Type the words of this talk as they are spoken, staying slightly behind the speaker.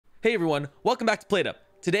Hey everyone, welcome back to PlateUp.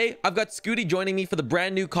 Today, I've got Skoottie joining me for the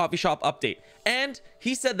brand new coffee shop update. And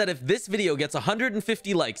he said that if this video gets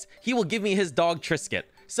 150 likes, he will give me his dog Trisket.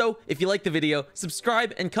 So, if you like the video,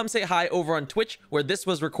 subscribe and come say hi over on Twitch where this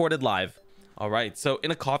was recorded live. Alright, so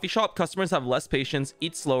in a coffee shop, customers have less patience,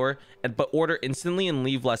 eat slower, but order instantly and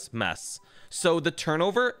leave less mess. So the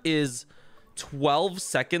turnover is 12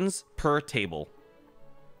 seconds per table.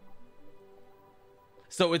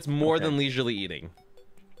 So it's more than leisurely eating.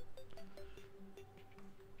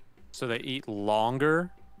 So they eat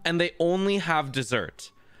longer? And they only have dessert.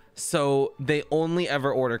 So they only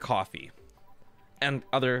ever order coffee. And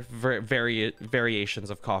other variations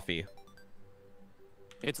of coffee.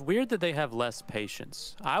 It's weird that they have less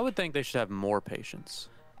patience. I would think they should have more patience.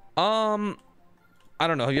 I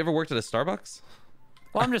don't know. Have you ever worked at a Starbucks?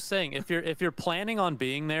 Well, I'm just saying, if you're planning on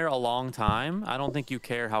being there a long time, I don't think you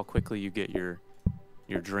care how quickly you get your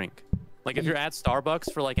drink. Like if you're at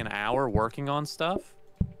Starbucks for like an hour working on stuff.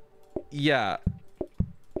 Yeah.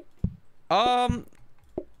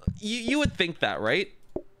 You would think that, right?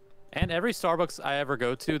 And every Starbucks I ever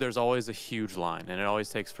go to, there's always a huge line, and it always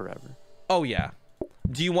takes forever. Oh yeah.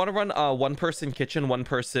 Do you want to run a one-person kitchen,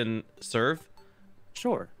 one-person serve?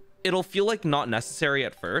 Sure. It'll feel like not necessary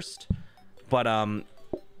at first, but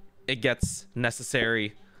it gets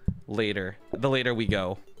necessary later. The later we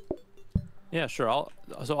go. Yeah, sure.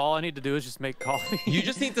 So all I need to do is just make coffee. You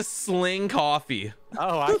just need to sling coffee.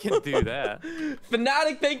 Oh, I can do that.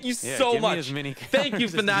 Fanatic, thank you so much. Thank you,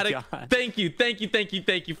 Fanatic. Thank you,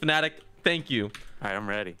 Fanatic. Thank you. All right, I'm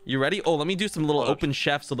ready. You ready? Oh, let me do some little open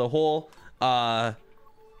chef so the whole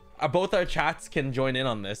both our chats can join in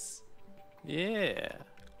on this. Yeah.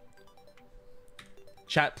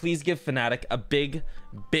 Chat, please give Fanatic a big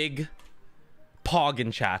pog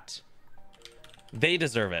in chat. They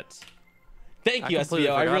deserve it. Thank you,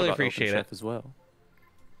 SBO. I really appreciate it as well.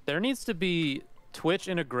 There needs to be Twitch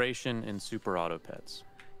integration in Super Auto Pets.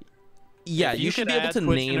 Yeah, you should be able to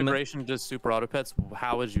name integration to Super Auto Pets.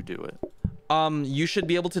 How would you do it? You should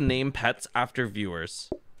be able to name pets after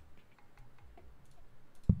viewers.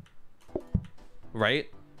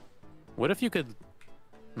 Right? What if you could?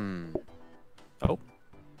 Oh.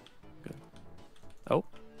 Good. Oh.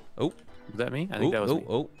 Oh. Was that me? I think that was me.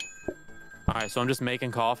 Oh. All right, so I'm just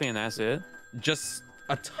making coffee and that's it. Just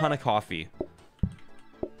a ton of coffee.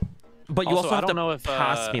 But you also have to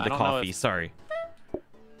pass me the coffee. Sorry.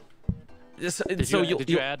 Did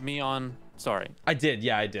you add me on? Sorry. I did.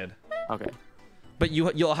 Yeah, I did. Okay. But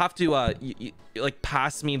you'll have to like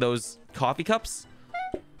pass me those coffee cups.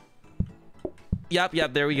 Yep.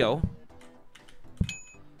 There we go.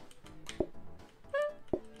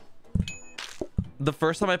 The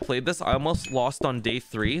first time I played this, I almost lost on day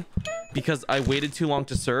 3 because I waited too long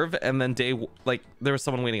to serve, and then there was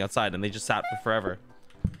someone waiting outside and they just sat for forever.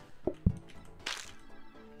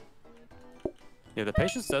 Yeah, the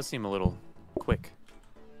patience does seem a little quick.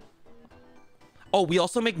 Oh, we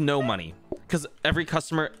also make no money because every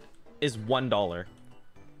customer is $1.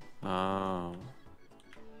 Oh.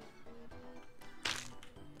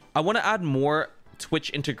 I want to add more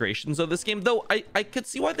Twitch integrations of this game, though I could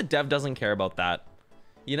see why the dev doesn't care about that.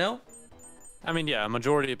 You know? I mean, yeah, a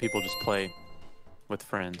majority of people just play with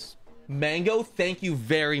friends. Mango, thank you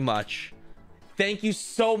very much. Thank you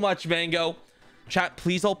so much, Mango. Chat,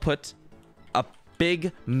 please all put a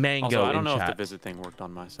big mango in chat. Also, I don't know if the visit thing worked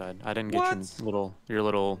on my side. I didn't get your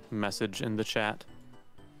little message in the chat.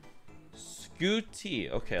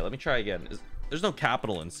 Skoottie. Okay, let me try again. There's no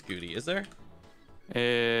capital in Skoottie, is there?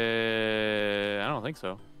 I don't think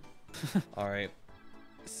so. All right.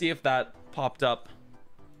 See if that popped up.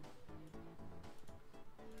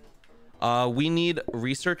 We need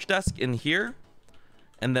research desk in here,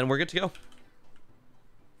 and then we're good to go.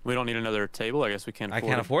 We don't need another table. I guess we can't afford it. I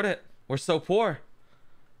can't afford it. We're so poor.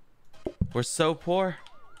 We're so poor.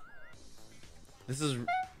 This is...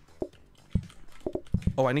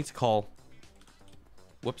 Oh, I need to call.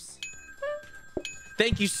 Whoops.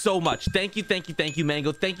 Thank you so much. Thank you,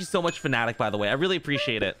 Mango. Thank you so much, Fanatic, by the way. I really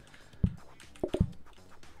appreciate it.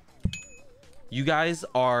 You guys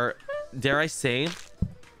are, dare I say,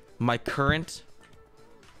 my current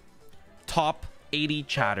top 80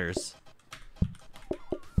 chatters.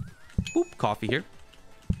 Oop, coffee here.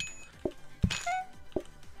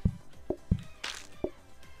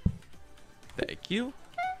 Thank you.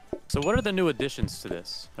 So what are the new additions to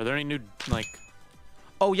this? Are there any new, like...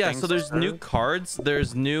 Oh yeah, so there's new cards,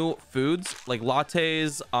 there's new foods like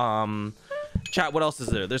lattes, chat, what else is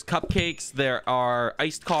there? There's cupcakes, there are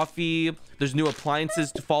iced coffee, there's new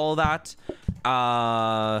appliances to follow that.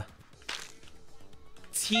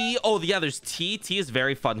 Tea. Oh, yeah, there's tea. Tea is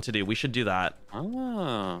very fun to do. We should do that.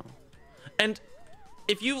 Oh.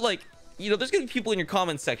 if you like, there's gonna be people in your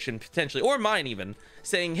comments section potentially, or mine even,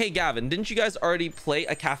 saying, hey Gavin, didn't you guys already play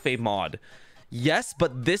a cafe mod? Yes,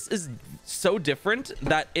 but this is so different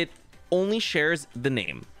that it only shares the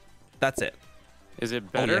name. That's it. Is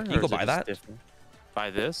it better? Can you go buy that?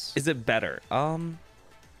 Buy this? Is it better?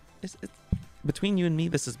 Between you and me,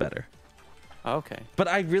 this is better. Okay. But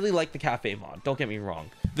I really like the cafe mod. Don't get me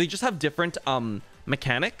wrong. They just have different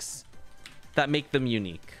mechanics that make them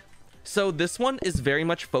unique. So this one is very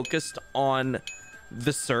much focused on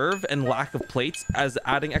the serve and lack of plates as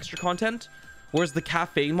adding extra content, whereas the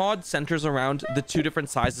cafe mod centers around the 2 different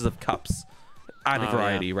sizes of cups, adding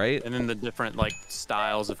variety, right? And then the different like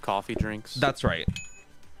styles of coffee drinks. That's right.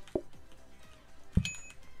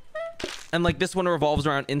 And like this one revolves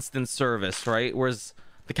around instant service, right? Whereas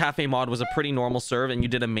the cafe mod was a pretty normal serve, and you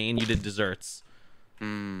did a main, you did desserts.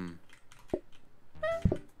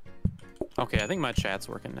 Okay, I think my chat's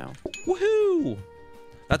working now. Woohoo!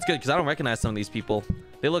 That's good, because I don't recognize some of these people.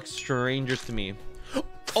 They look strangers to me.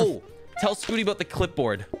 Oh, tell Skoottie about the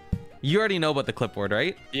clipboard. You already know about the clipboard,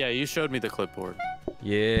 right? Yeah, you showed me the clipboard.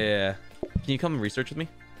 Yeah. Can you come and research with me?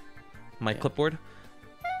 My clipboard?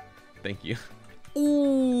 Thank you.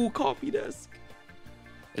 Ooh, coffee desk.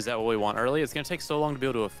 Is that what we want early? It's gonna take so long to be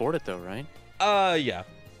able to afford it though, right? Yeah.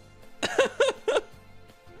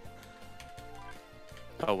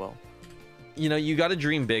 Oh well. You gotta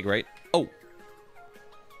dream big, right? Oh.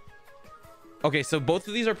 Okay, so both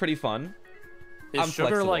of these are pretty fun. Is sugar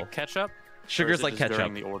flexible. like ketchup? Sugar's like ketchup.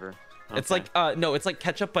 During the order. Okay. It's like no, it's like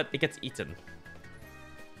ketchup, but it gets eaten.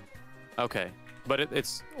 Okay, but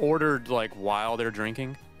it's ordered like while they're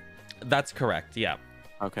drinking. That's correct. Yeah.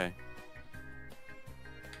 Okay.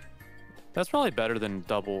 That's probably better than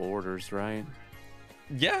double orders, right?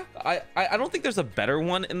 Yeah, I don't think there's a better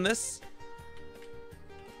one in this.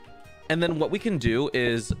 And then what we can do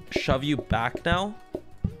is shove you back now,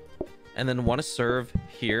 and then want to serve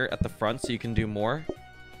here at the front so you can do more.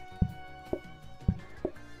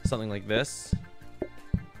 Something like this.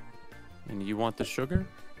 And you want the sugar?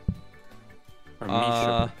 Or me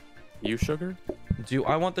sugar? You sugar? Do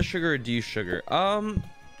I want the sugar or do you sugar?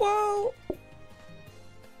 Well,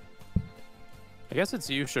 I guess it's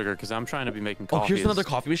you sugar because I'm trying to be making coffee. Oh, here's another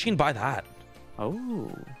coffee machine. Buy that.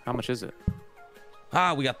 Oh, how much is it?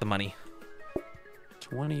 We got the money.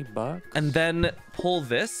 $20. And then pull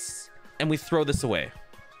this and we throw this away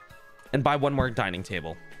and buy one more dining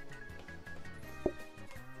table.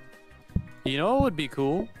 You know what would be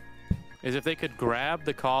cool is if they could grab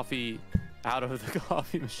the coffee out of the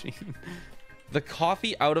coffee machine. The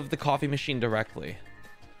coffee out of the coffee machine directly.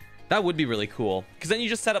 That would be really cool, because then you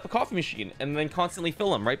just set up a coffee machine and then constantly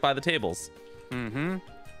fill them right by the tables.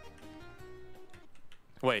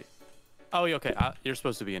 Wait. Oh, okay. You're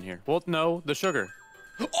supposed to be in here. Well, no, the sugar.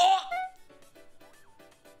 Oh!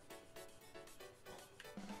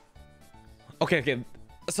 Okay.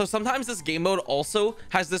 So sometimes this game mode also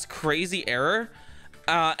has this crazy error,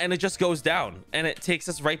 and it just goes down, and it takes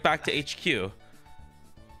us right back to HQ.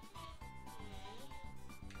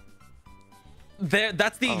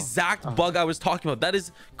 That's the exact bug I was talking about. That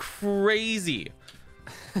is crazy.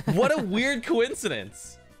 What a weird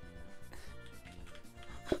coincidence.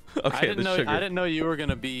 Okay, I didn't know you were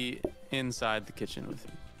gonna be inside the kitchen with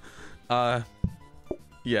me.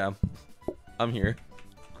 Yeah, I'm here.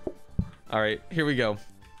 All right, here we go.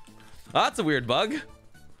 That's a weird bug.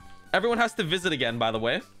 Everyone has to visit again, by the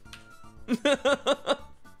way.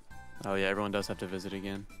 Oh yeah, everyone does have to visit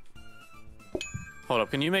again. Hold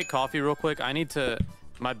up, can you make coffee real quick? I need to...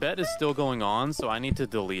 My bet is still going on, so I need to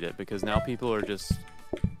delete it because now people are just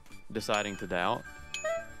deciding to doubt.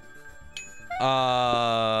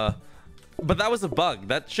 But that was a bug.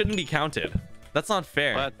 That shouldn't be counted. That's not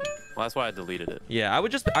fair. Well, that's why I deleted it. Yeah, I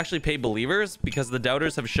would just actually pay believers because the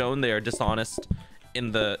doubters have shown they are dishonest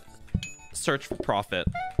in the search for profit.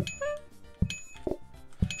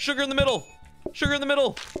 Sugar in the middle. Sugar in the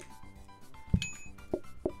middle.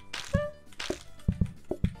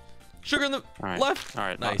 Sugar in the left. All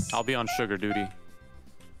right. Nice. I'll be on sugar duty.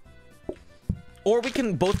 Or we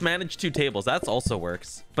can both manage 2 tables. That's also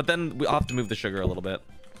works. But then we'll have to move the sugar a little bit.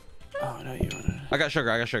 Oh, no, you want to... I got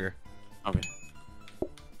sugar. I got sugar. Okay.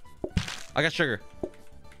 I got sugar.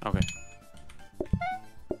 Okay.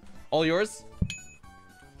 All yours?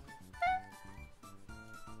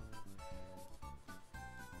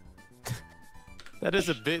 This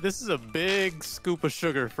is a big scoop of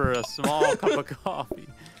sugar for a small cup of coffee.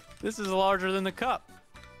 This is larger than the cup.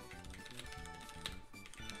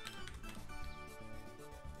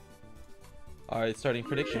 All right, starting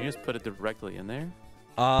prediction. You just put it directly in there?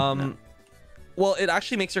 No. Well, it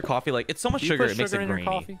actually makes your coffee like it's so much sugar it makes it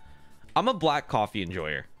grainy. I'm a black coffee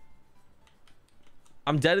enjoyer.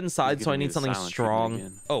 I'm dead inside, so I need something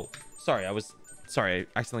strong. Oh, sorry. I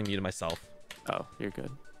accidentally muted myself. Oh, you're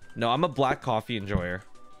good. No, I'm a black coffee enjoyer.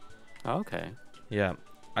 Okay. Yeah.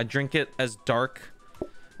 I drink it as dark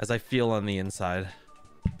as I feel on the inside.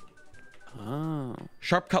 Oh.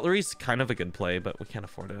 Sharp cutlery is kind of a good play, but we can't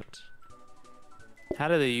afford it. How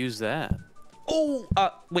do they use that? Oh,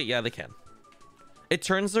 wait, yeah, they can. It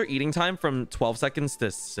turns their eating time from 12 seconds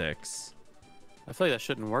to 6. I feel like that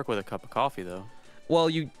shouldn't work with a cup of coffee, though. Well,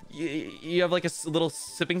 you have like a little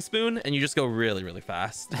sipping spoon, and you just go really, really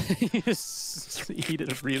fast. You just eat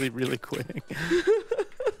it really, really quick.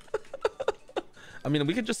 I mean,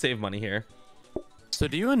 we could just save money here. So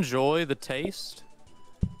do you enjoy the taste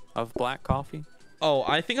of black coffee? Oh,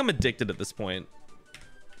 I think I'm addicted at this point.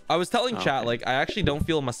 I was telling chat, like, I actually don't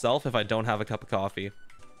feel myself if I don't have a cup of coffee.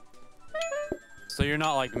 So you're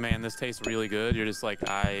not like, man, this tastes really good. You're just like,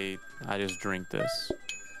 I just drink this.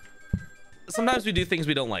 Sometimes we do things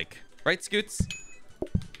we don't like. Right, Scoots?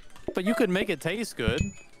 But you could make it taste good.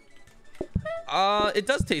 It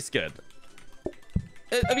does taste good.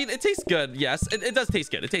 I mean, it tastes good. Yes, it does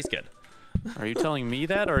taste good. It tastes good. Are you telling me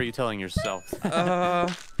that, or are you telling yourself?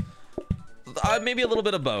 Maybe a little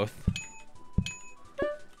bit of both.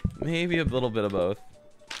 Maybe a little bit of both.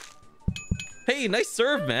 Hey, nice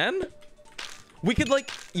serve, man. We could,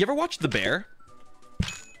 like, you ever watch The Bear?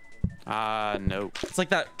 No. It's like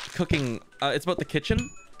that cooking, it's about the kitchen.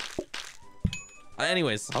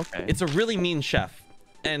 Anyways, okay. It's a really mean chef,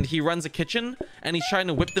 and he runs a kitchen, and he's trying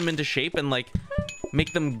to whip them into shape and, like,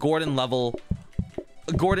 make them Gordon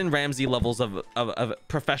Ramsay levels of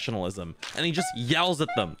professionalism. And he just yells at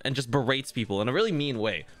them and just berates people in a really mean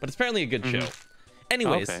way. But it's apparently a good show.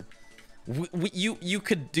 Anyways, you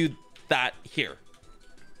could do that here.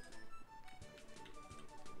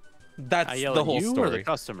 That's the whole story. Or the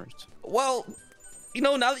customers? Well, you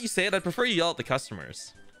know, now that you say it, I'd prefer you yell at the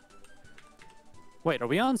customers. Wait, are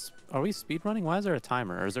we speedrunning? Why is there a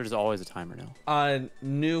timer? Or is there just always a timer now?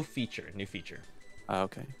 New feature.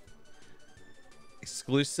 Okay.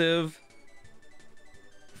 Exclusive.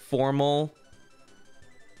 Formal.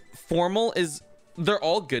 Formal is, they're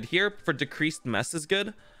all good here. For decreased mess is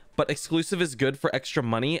good, but exclusive is good for extra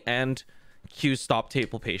money and queue stop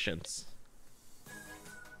table patience.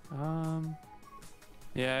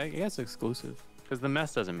 Yeah, I guess exclusive, because the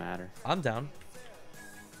mess doesn't matter. I'm down.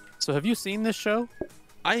 So have you seen this show?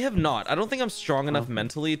 I have not. I don't think I'm strong enough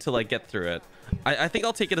mentally to, like, get through it. I think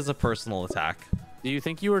I'll take it as a personal attack. Do you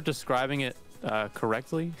think you were describing it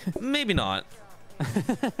correctly? Maybe not.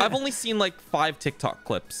 I've only seen like 5 TikTok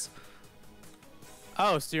clips.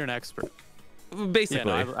 Oh, so you're an expert.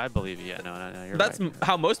 Basically. Yeah, no, I believe you. Yeah, no, you're That's right.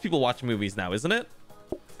 how most people watch movies now, isn't it?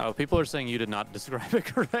 Oh, people are saying you did not describe it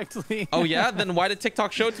correctly. Oh yeah? Then why did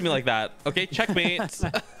TikTok show it to me like that? Okay, checkmate.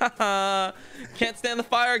 Can't stand the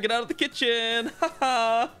fire, get out of the kitchen.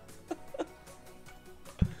 I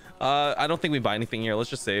don't think we buy anything here. Let's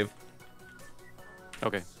just save.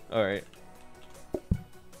 Okay. All right.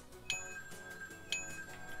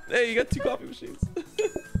 Hey, you got 2 coffee machines.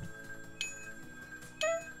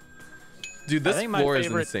 Dude, this floor is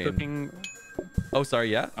insane. Oh,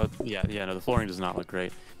 sorry, yeah? Oh, yeah, no, the flooring does not look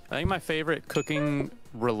great. I think my favorite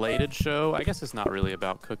cooking-related show, I guess it's not really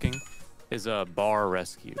about cooking, is Bar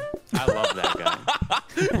Rescue. I love that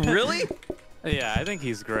guy. Really? Yeah, I think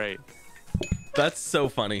he's great. That's so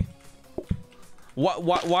funny.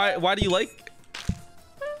 Why do you like...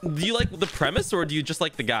 Do you like the premise, or do you just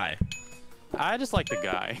like the guy? I just like the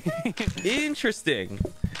guy. Interesting.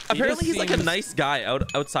 Apparently he's like a nice guy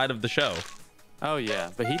outside of the show. Oh yeah,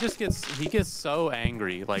 but he gets so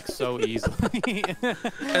angry, like, so easily.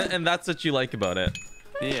 and that's what you like about it.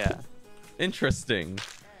 Yeah. Interesting.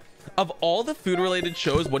 Of all the food related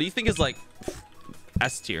shows, what do you think is like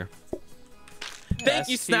S tier? Thank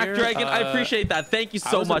you, Snack Dragon. I appreciate that. Thank you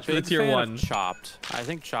so much for the tier 1. Chopped. I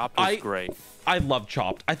think Chopped is great. I love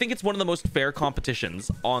Chopped. I think it's one of the most fair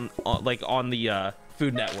competitions on the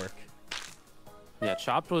Food Network. Yeah,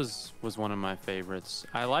 Chopped was one of my favorites.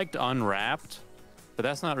 I liked Unwrapped, but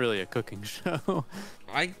that's not really a cooking show.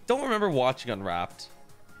 I don't remember watching Unwrapped.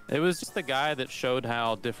 It was just the guy that showed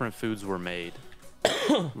how different foods were made,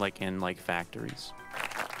 like in like factories.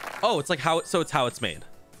 Oh, it's like how it's made.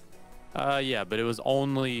 Yeah, but it was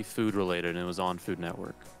only food related, and it was on Food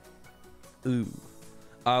Network. Ooh.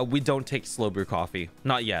 We don't take slow brew coffee.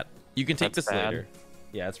 Not yet. You can take this later.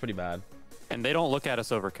 Yeah, it's pretty bad. And they don't look at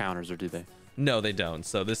us over counters, or do they? No, they don't.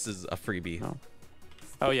 So this is a freebie. No.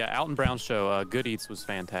 Oh yeah, Alton Brown's show, Good Eats, was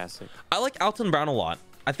fantastic. I like Alton Brown a lot.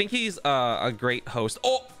 I think he's a great host.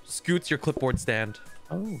 Oh, Scoots, your clipboard stand.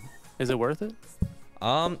 Oh, is it worth it?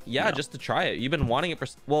 Yeah, No. just to try it. You've been wanting it for...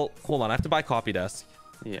 Well, hold on. I have to buy copy desk.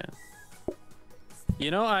 Yeah.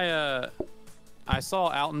 You know, I saw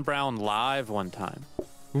Alton Brown live one time.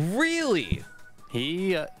 Really?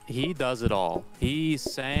 He does it all. He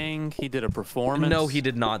sang. He did a performance. No, he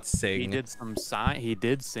did not sing. He did some He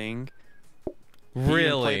did sing.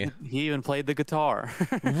 Really? He even played the guitar.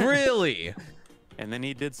 Really? And then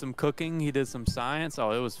he did some cooking. He did some science.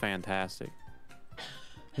 Oh, it was fantastic.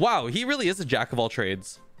 Wow, he really is a jack of all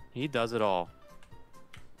trades. He does it all.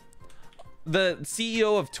 The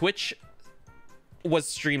CEO of Twitch was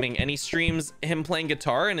streaming, and he streams him playing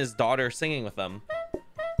guitar and his daughter singing with them.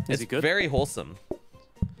 Is he good? Very wholesome.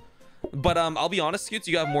 But I'll be honest, Scoots,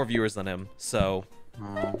 you have more viewers than him, so...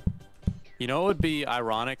 You know what would be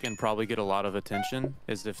ironic and probably get a lot of attention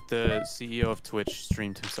is if the CEO of Twitch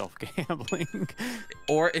streamed himself gambling.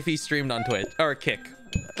 Or if he streamed on Twitch or Kick.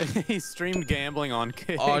 He streamed gambling on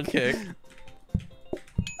Kick. On Kick.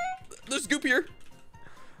 There's Scoop here.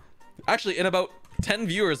 Actually, in about 10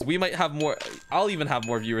 viewers, we might have more. I'll even have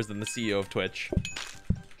more viewers than the CEO of Twitch.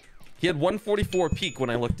 He had 144 peak when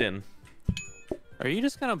I looked in. Are you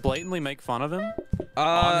just gonna blatantly make fun of him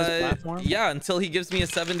on his platform? Yeah, until he gives me a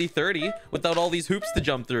 70-30 without all these hoops to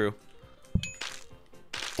jump through.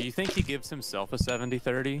 Do you think he gives himself a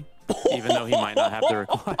 70-30, even though he might not have the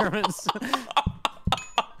requirements?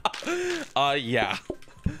 Yeah.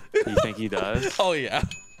 Do you think he does? Oh yeah.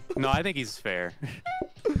 No, I think he's fair.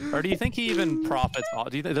 Or do you think he even profits?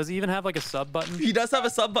 Does he even have like a sub button? He does have a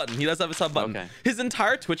sub button. He does have a sub button. Okay. His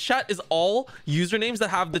entire Twitch chat is all usernames that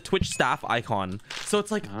have the Twitch staff icon. So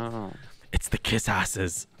it's like, it's the kiss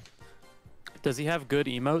asses. Does he have good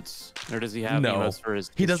emotes, or does he have emotes for his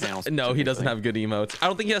channel? No, he doesn't have good emotes. I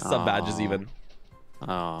don't think he has sub badges even.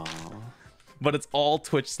 Oh. But it's all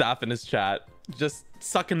Twitch staff in his chat, just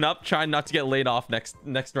sucking up, trying not to get laid off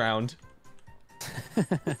next round.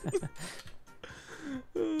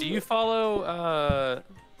 Do you follow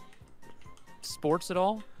sports at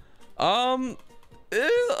all? A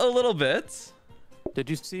little bit. Did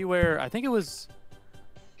you see where I think it was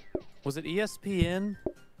it ESPN?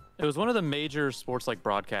 It was one of the major sports like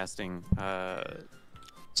broadcasting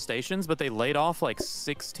stations, but they laid off like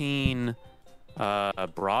 16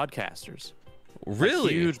 broadcasters. Really?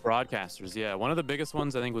 Like, huge broadcasters. Yeah, one of the biggest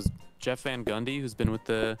ones I think was Jeff Van Gundy, who's been with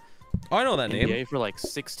the I know that NBA name for like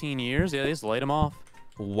 16 years. Yeah, they just laid him off.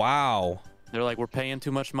 Wow. They're like, we're paying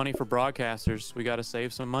too much money for broadcasters. We got to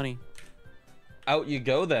save some money. Out you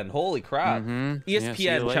go then. Holy crap. Yeah, see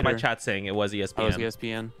you ESPN, my later. chat saying it was ESPN. Oh, it was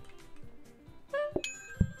ESPN.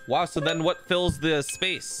 Wow, so then what fills the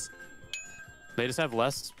space? They just have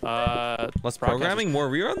less Less programming, more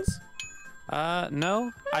reruns?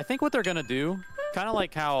 No. I think what they're gonna do, kind of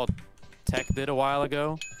like how Tech did a while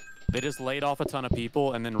ago, they just laid off a ton of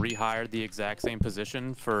people and then rehired the exact same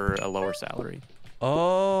position for a lower salary.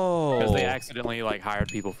 Oh. Because they accidentally like hired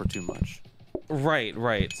people for too much.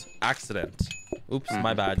 Right. Accident. Oops,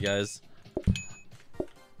 my bad, guys.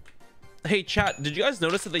 Hey, chat, did you guys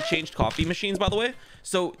notice that they changed coffee machines, by the way?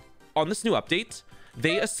 So, on this new update,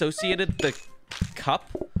 they associated the cup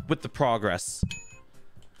with the progress.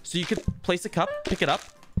 So you could place a cup, pick it up,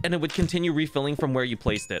 and it would continue refilling from where you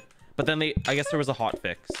placed it. But then I guess there was a hot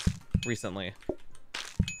fix recently.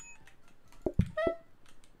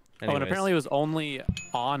 Oh, and apparently it was only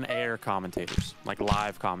on-air commentators, like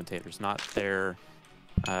live commentators, not their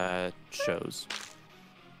shows.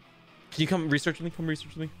 Can you come research with me? Come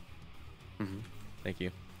research with me. Thank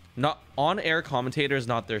you. Not on-air commentators,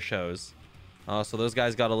 not their shows. So those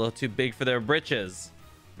guys got a little too big for their britches.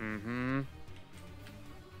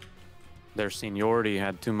 Their seniority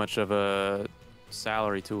had too much of a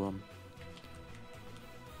salary to them.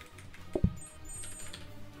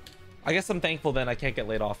 I guess I'm thankful then I can't get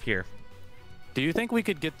laid off here. Do you think we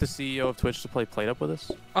could get the CEO of Twitch to play PlateUp with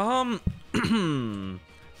us?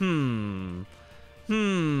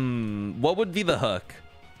 What would be the hook?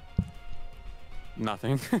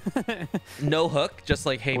 Nothing. No hook, just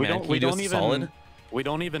like, hey man, can you do us a solid? We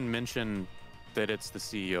don't even mention that it's the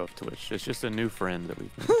CEO of Twitch. It's just a new friend that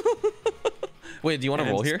we've made. Wait, do you want to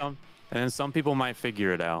roll here? And then some people might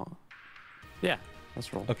figure it out. Yeah,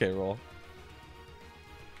 let's roll. Okay, roll.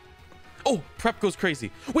 Oh, prep goes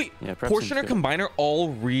crazy. Wait, Yeah, prep portion or seems good. combiner all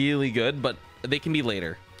really good, but they can be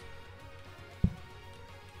later.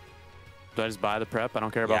 Do I just buy the prep? I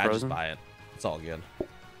don't care about Yeah, frozen. just buy it. It's all good.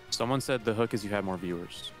 Someone said the hook is you have more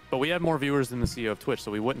viewers. But we have more viewers than the CEO of Twitch,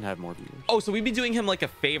 so we wouldn't have more viewers. Oh, so we'd be doing him like a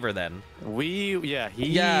favor then. He Yeah,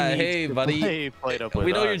 needs hey to buddy. play PlateUp with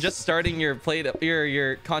We know you're us. just starting your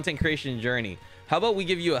your content creation journey. How about we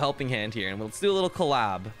give you a helping hand here and let's do a little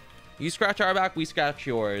collab. You scratch our back, we scratch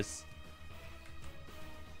yours.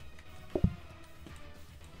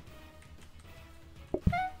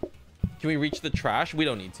 Can we reach the trash? We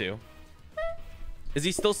don't need to. Is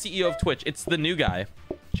he still CEO of Twitch? It's the new guy.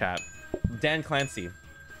 Chat. Dan Clancy.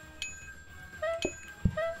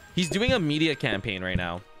 He's doing a media campaign right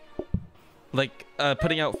now. Like,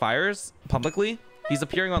 putting out fires publicly. He's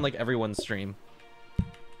appearing on, like, everyone's stream.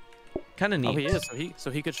 Kind of neat. Oh, he is.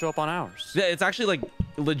 So he could show up on ours. Yeah, it's actually, like,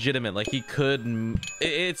 legitimate. Like, he could...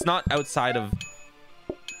 It's not outside of...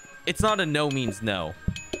 It's not a no means no.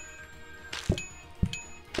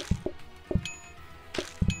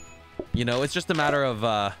 You know, it's just a matter of,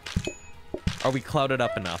 are we clouded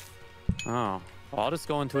up enough? Oh. Well, I'll just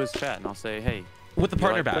go into his chat and I'll say, hey. With the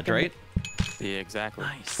partner badge, right? Yeah, exactly.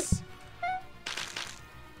 Nice.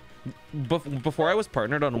 Before I was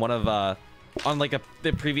partnered on one of, on like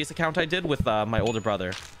the previous account I did with my older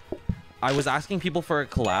brother, I was asking people for a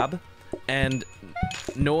collab and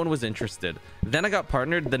no one was interested. Then I got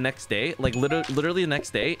partnered the next day, like literally the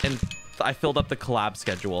next day, and I filled up the collab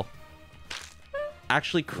schedule.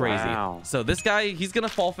 Actually crazy. Wow. So this guy, he's gonna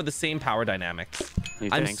fall for the same power dynamics.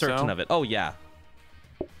 I'm certain of it. Oh yeah.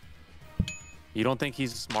 You don't think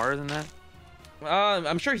he's smarter than that?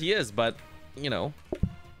 I'm sure he is, but you know,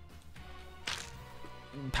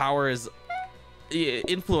 power is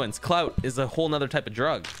influence, clout is a whole nother type of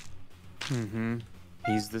drug. Mm-hmm.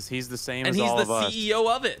 He's the same and as all he's of the us.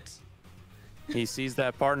 CEO of it. He sees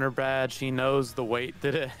that partner badge. He knows the weight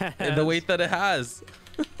that it has. And the weight that it has.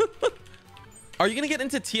 Are you gonna get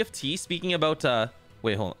into TFT? Speaking about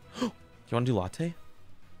wait, hold on. Do you want to do latte?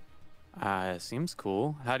 Seems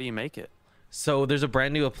cool. How do you make it? So there's a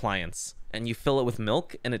brand new appliance and you fill it with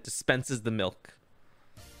milk and it dispenses the milk.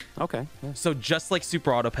 Okay. Yeah. So just like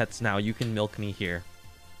Super Auto Pets now, you can milk me here.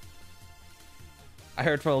 I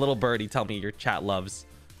heard from a little birdie tell me your chat loves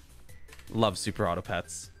Super Auto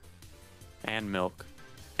Pets. And milk.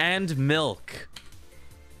 And milk.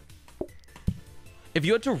 If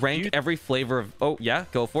you had to rank every flavor of... Oh, yeah,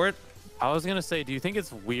 go for it. I was going to say, do you think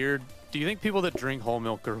it's weird? Do you think people that drink whole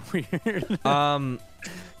milk are weird?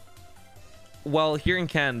 Well, here in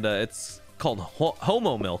Canada, it's called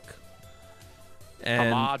homo milk.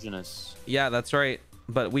 And homogenous. Yeah, that's right.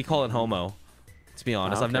 But we call it homo, to be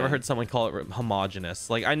honest. Okay. I've never heard someone call it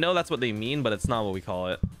homogenous. Like, I know that's what they mean, but it's not what we call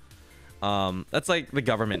it. That's like the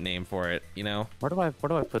government name for it, you know? Where do I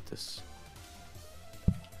put this?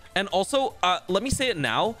 And also, let me say it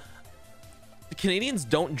now. Canadians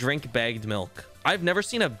don't drink bagged milk. I've never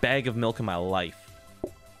seen a bag of milk in my life.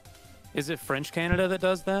 Is it French Canada that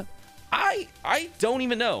does that? I don't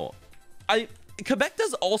even know. Quebec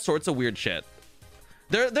does all sorts of weird shit.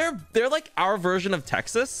 They're like our version of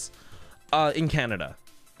Texas in Canada.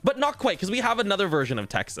 But not quite, because we have another version of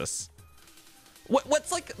Texas.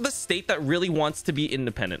 What's like the state that really wants to be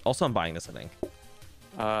independent? Also, I'm buying this, I think.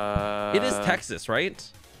 It is Texas, right?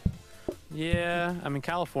 Yeah, I mean,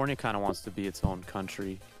 California kind of wants to be its own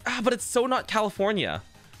country. But it's so not California.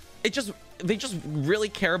 They just really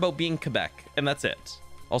care about being Quebec, and that's it.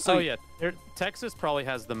 Also, oh yeah, Texas probably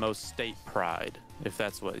has the most state pride, if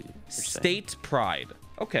that's what you're saying. State pride.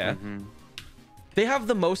 Okay. They have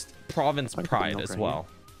the most province pride as well.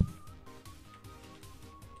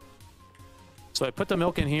 So I put the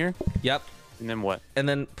milk in here. Yep. And then what? And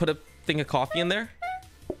then put a thing of coffee in there.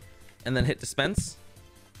 And then hit dispense.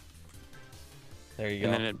 There you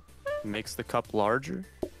go. And then it makes the cup larger.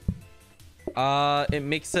 It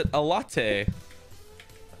makes it a latte.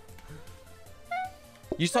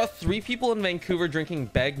 You saw 3 people in Vancouver drinking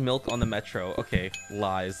bagged milk on the metro. Okay,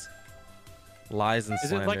 lies. Lies and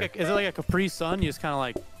slander. Is it like a Capri Sun? You just kind of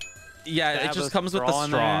like... Yeah, it just comes with the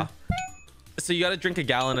straw. So you got to drink a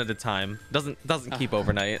gallon at a time. Doesn't keep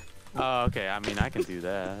overnight. Oh, okay. I mean, I can do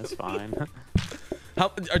that. That's fine.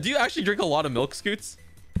 Do you actually drink a lot of milk, Scoots?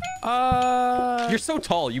 You're so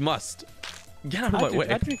tall. You must. Get out of my way.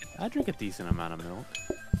 I drink a decent amount of milk.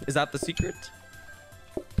 Is that the secret?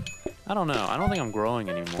 I don't know. I don't think I'm growing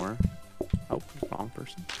anymore. Oh, wrong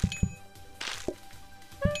person.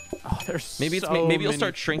 Oh, there's maybe you'll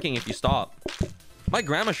start shrinking if you stop. My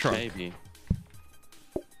grandma shrunk. Maybe.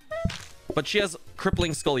 But she has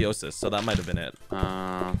crippling scoliosis, so that might have been it.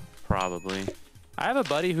 Probably. I have a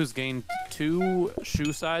buddy who's gained 2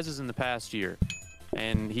 shoe sizes in the past year,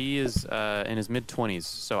 and he is in his mid-20s.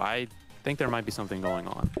 So I think there might be something going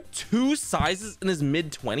on. 2 sizes in his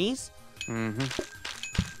mid-20s?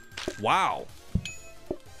 Wow.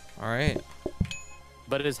 All right.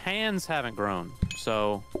 But his hands haven't grown,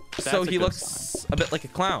 so he looks a bit like a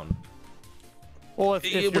clown. Well, when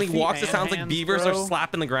he walks, it sounds like beavers are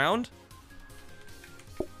slapping the ground.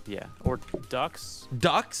 Yeah, or ducks.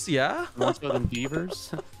 Ducks, yeah. More so than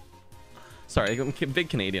beavers. Sorry, I'm a big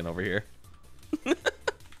Canadian over here.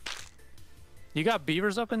 You got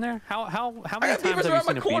beavers up in there? How I many got times beavers have you around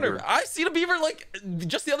my seen a corner. beaver? I seen a beaver like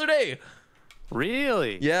just the other day.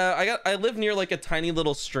 Really? Yeah, I live near like a tiny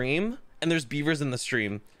little stream, and there's beavers in the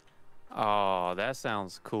stream. Oh, that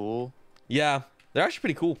sounds cool. Yeah, they're actually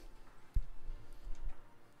pretty cool.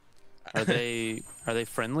 Are they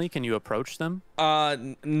friendly? Can you approach them?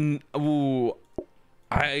 Ooh,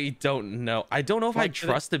 I don't know. I don't know if I Like,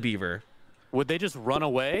 trust a beaver. Would they just run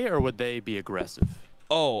away or would they be aggressive?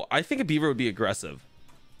 Oh, I think a beaver would be aggressive.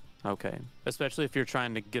 Okay. Especially if you're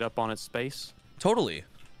trying to get up on its space. Totally.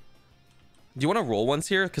 Do you want to roll ones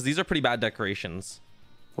here? Because these are pretty bad decorations.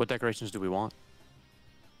 What decorations do we want?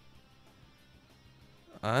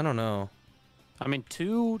 I don't know. I mean,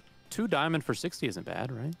 two diamond for 60 isn't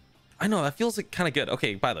bad, right? I know, that feels like kind of good.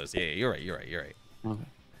 Okay, buy those. Yeah, you're right. Okay.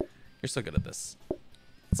 You're so good at this.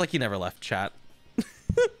 It's like you never left chat.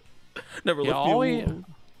 Never Yeah, left me.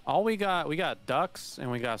 we got ducks and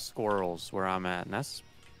we got squirrels where I'm at, and that's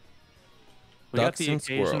we Ducks got the and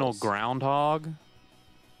occasional squirrels. groundhog,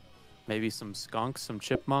 maybe some skunks, some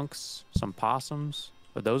chipmunks, some possums,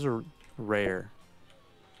 but those are rare.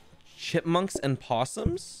 Chipmunks and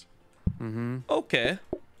possums? Mm-hmm. Okay.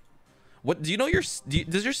 What do you know?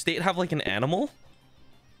 Does your state have like an animal?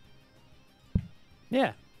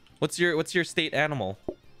 Yeah. What's your state animal?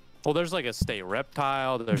 Well, there's like a state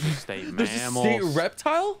reptile. There's a state There's mammal. a state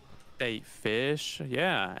reptile? State fish.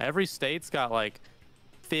 Yeah. Every state's got like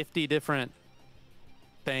 50 different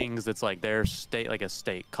things that's like their state, like a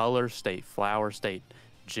state color, state flower, state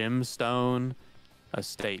gemstone, a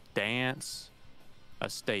state dance, a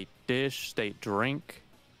state dish, state drink,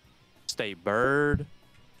 state bird.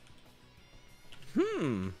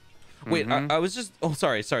 Wait, I was just... Oh,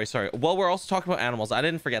 sorry. Well, we're also talking about animals. I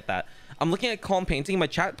didn't forget that. I'm looking at Calm Painting. My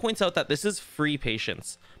chat points out that this is free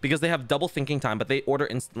patience because they have double thinking time, but they order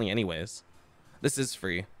instantly anyways. This is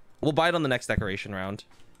free. We'll buy it on the next decoration round.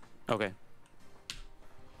 Okay.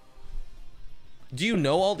 Do you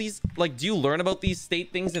know all these? Like, do you learn about these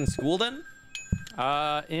state things in school then?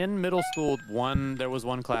 In middle school, there was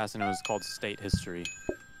one class and it was called state history.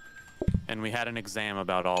 And we had an exam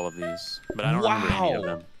about all of these, but I don't remember any of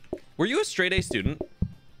them. Were you a straight A student?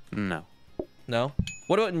 No. No?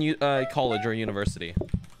 What about in college or university?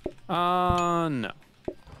 No.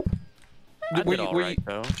 I did all right,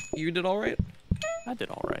 though. You did all right? I did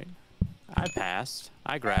all right. I passed.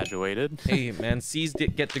 I graduated. Hey, man, C's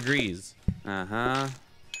get degrees. Uh-huh.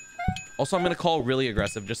 Also, I'm going to call really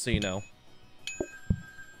aggressive, just so you know.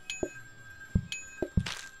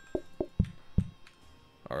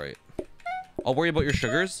 All right. I'll worry about your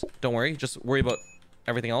sugars. Don't worry. Just worry about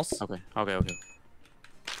everything else. Okay.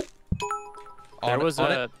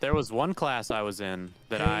 There was one class I was in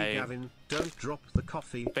that Hey, Gavin, don't drop the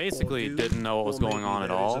coffee. basically didn't know what was going on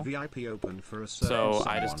at all. So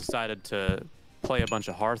I just decided to play a bunch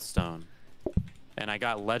of Hearthstone. And I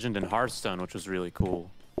got Legend in Hearthstone, which was really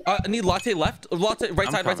cool. I need latte left. Latte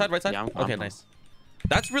right side. Yeah, I'm okay, coming. nice.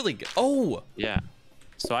 That's really good. Oh, Yeah.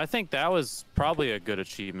 So I think that was probably a good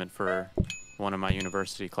achievement for one of my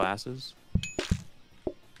university classes.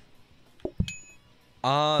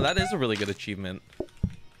 that is a really good achievement.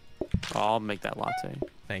 I'll make that latte.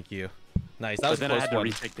 Thank you. Nice. That But was a then I close had to one.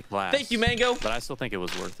 retake the class. Thank you, Mango. But I still think it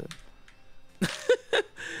was worth it.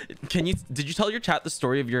 Did you tell your chat the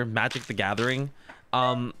story of your Magic the Gathering,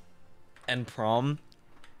 and prom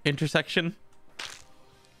intersection?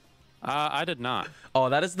 I did not. Oh,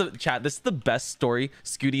 that is the chat. This is the best story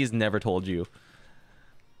Skoottie has never told you.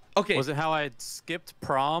 Okay. Was it how I skipped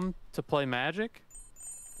prom to play Magic?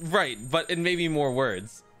 Right, but in maybe more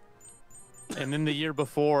words. And then the year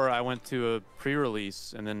before, I went to a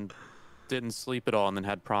pre-release and then didn't sleep at all and then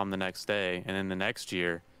had prom the next day. And then the next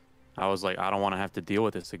year, I was like, I don't want to have to deal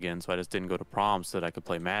with this again. So I just didn't go to prom so that I could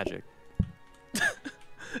play Magic.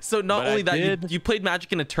 So not But only I that, did- you played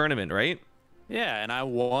Magic in a tournament, right? Yeah, and I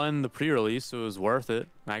won the pre-release, so it was worth it.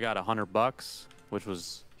 And I got $100, which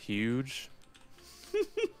was huge.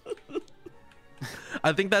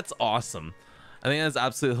 I think that's awesome. I think that's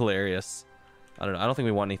absolutely hilarious. I don't know. I don't think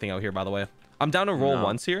we want anything out here, by the way. I'm down to roll No.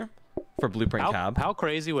 once here for Blueprint Cab. How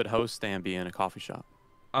crazy would host stand be in a coffee shop?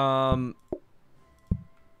 Not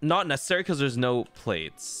necessary because there's no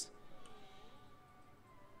plates.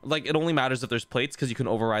 Like, it only matters if there's plates because you can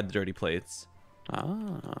override the dirty plates.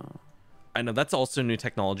 Oh. I know, that's also new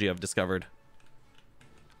technology I've discovered.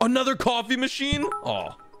 Another coffee machine?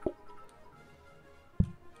 Oh.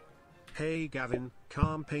 Hey Gavin,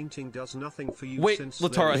 calm painting does nothing for you Wait, since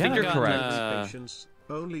Latara, I think you're correct. Patience,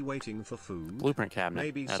 only waiting for food. Blueprint cabinet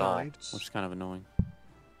Maybe at all, sides. which is kind of annoying.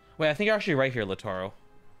 Wait, I think you're actually right here, Lataro.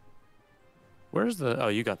 Where's the... Oh,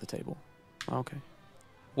 you got the table. Okay.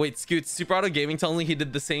 Wait, Scoots, Super Auto Gaming tells me he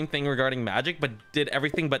did the same thing regarding Magic, but did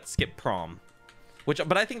everything but skip prom.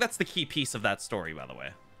 But I think that's the key piece of that story, by the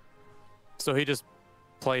way. So he just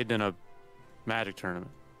played in a Magic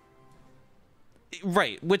tournament.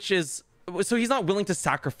 Right, so he's not willing to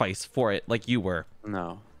sacrifice for it like you were.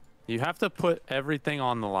 No. You have to put everything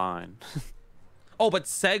on the line. Oh, but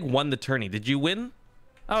Seg won the tourney. Did you win?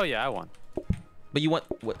 Oh, yeah, I won. But you won...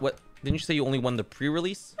 What? Didn't you say you only won the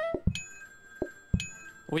pre-release?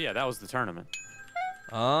 Well, yeah, that was the tournament.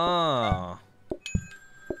 Ah.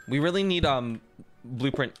 We really need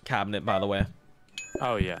blueprint cabinet, by the way.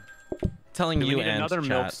 Oh, yeah. Telling Do we you need and another chat.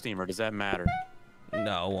 milk steamer? Does that matter?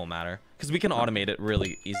 No, it won't matter. Because we can automate it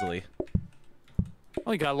really easily.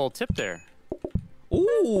 Oh, you got a little tip there.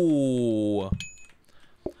 Ooh.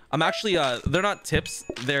 I'm actually, they're not tips.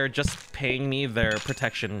 They're just paying me their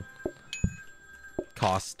protection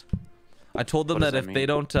cost. I told them that if they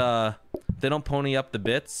don't pony up the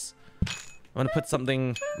bits, I'm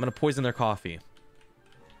gonna poison their coffee.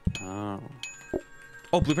 Oh.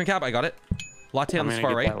 Oh, blueprint cab, I got it. Latte on the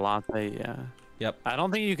far right. That latte, yeah. Yep. I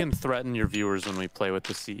don't think you can threaten your viewers when we play with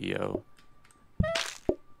the CEO.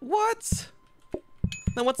 What?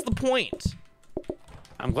 Then what's the point?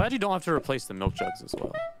 I'm glad you don't have to replace the milk jugs as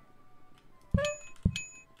well.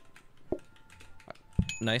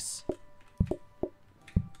 Nice.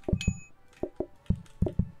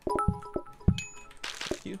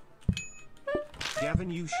 Thank you.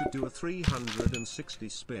 Gavin, you should do a 360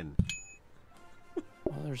 spin.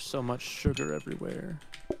 Oh, there's so much sugar everywhere.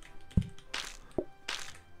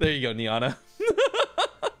 There you go, Niana.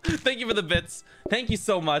 Thank you for the bits. Thank you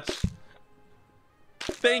so much.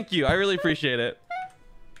 Thank you. I really appreciate it.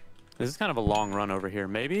 This is kind of a long run over here.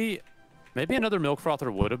 Maybe another milk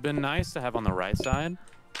frother would have been nice to have on the right side.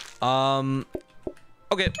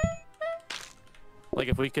 Okay. Like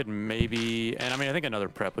if we could maybe, and I mean, I think another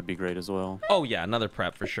prep would be great as well. Oh yeah, another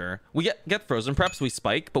prep for sure. We get frozen preps, we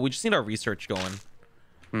spike, but we just need our research going.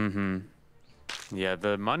 Mm-hmm. Yeah,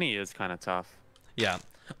 the money is kind of tough. Yeah.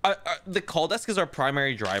 The call desk is our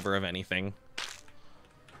primary driver of anything.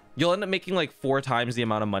 You'll end up making like 4 times the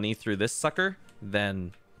amount of money through this sucker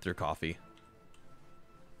than through coffee.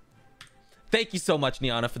 Thank you so much,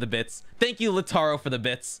 Niana, for the bits. Thank you, Lataro, for the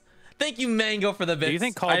bits. Thank you, Mango, for the bits. Do you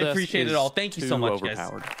think call I desk appreciate it all. Thank you so much,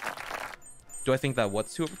 overpowered? guys. Do I think that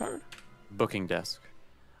what's too overpowered? Booking desk.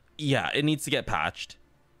 Yeah, it needs to get patched.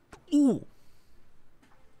 Ooh.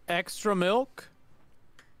 Extra milk?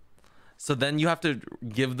 So then you have to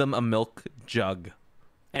give them a milk jug.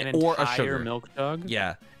 An or a entire sugar milk jug?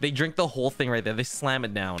 Yeah, they drink the whole thing right there. They slam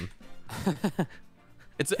it down.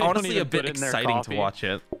 It's They don't honestly a even bit put it in their exciting to coffee. watch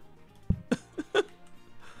it.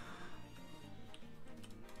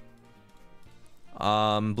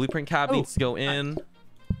 Blueprint cab needs to go in.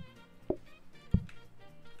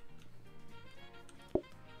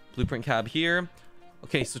 Blueprint cab here.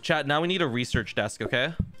 Okay, so chat, now we need a research desk,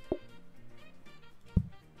 okay?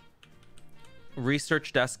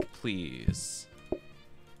 Research desk, please.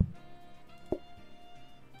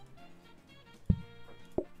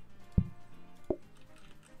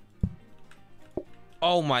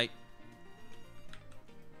 Oh my.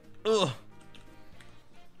 Ugh.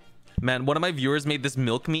 Man, one of my viewers made this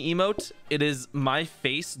milk me emote. It is my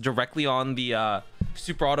face directly on the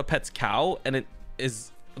Super Auto Pets cow, and it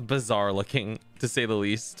is bizarre looking, to say the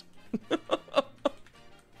least.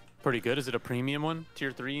 Pretty good. Is it a premium one?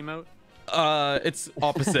 Tier 3 emote? It's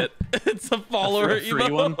opposite. It's a follower A free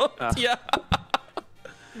emote. one? Yeah.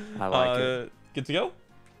 I like it. Good to go?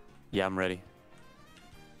 Yeah, I'm ready.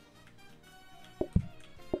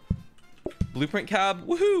 Blueprint cab,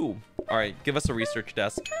 woohoo! All right, give us a research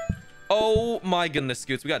desk. Oh my goodness,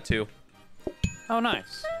 Scoots, we got 2. Oh,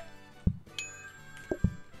 nice.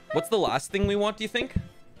 What's the last thing we want, do you think?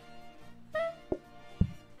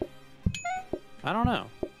 I don't know.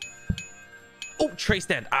 Oh, tray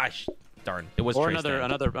stand. Ah, darn. It was Or tray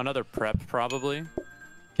stand. another prep probably.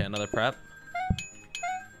 Okay, another prep.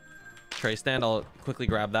 Tray stand, I'll quickly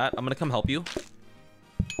grab that. I'm gonna come help you.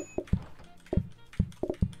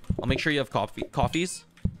 I'll make sure you have coffees.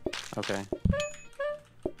 Okay.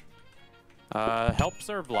 Help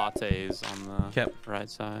serve lattes on the right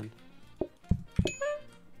side.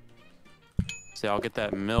 See, I'll get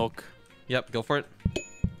that milk. Yep, go for it.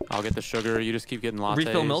 I'll get the sugar. You just keep getting lattes.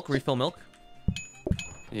 Refill milk, refill milk.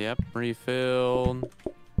 Yep, refilled.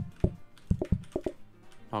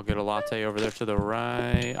 I'll get a latte over there to the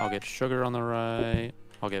right. I'll get sugar on the right.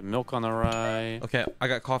 I'll get milk on the right. Okay, I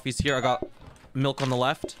got coffees here. I got milk on the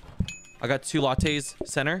left. I got 2 lattes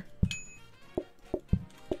center.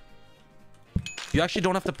 You actually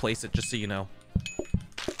don't have to place it, just so you know.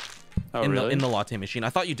 Oh, in really? the latte machine. I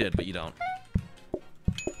thought you did, but you don't.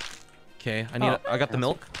 Okay, I got the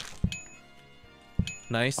milk.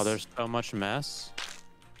 Nice. Oh, there's so much mess.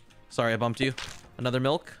 Sorry, I bumped you. Another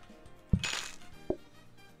milk.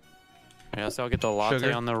 Yeah, so I'll get the latte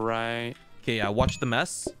Sugar. on the right. Okay, yeah, watch the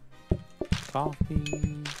mess.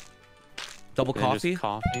 Coffee. Double Then just coffee.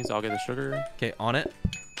 coffees. I'll get the sugar. Okay, on it.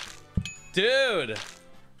 Dude!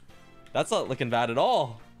 That's not looking bad at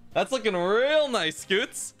all. That's looking real nice,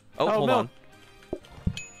 Scoots. Oh, hold milk. on.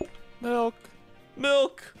 Milk.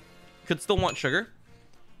 Milk. Could still want sugar.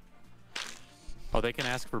 Oh, they can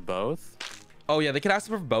ask for both? Oh yeah, they could ask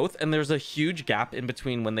for both, and there's a huge gap in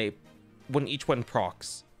between when each one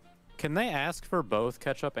procs. Can they ask for both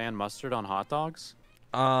ketchup and mustard on hot dogs?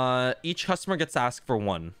 Each customer gets to ask for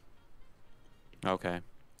one. Okay.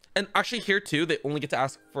 And actually here too, they only get to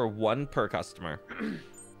ask for one per customer.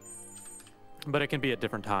 But it can be at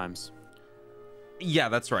different times. Yeah,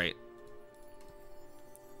 that's right.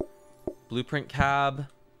 Blueprint cab.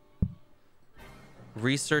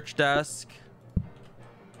 Research desk.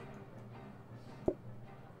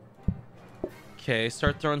 Okay,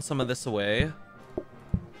 start throwing some of this away.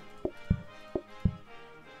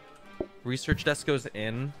 Research desk goes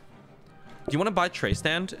in. Do you want to buy tray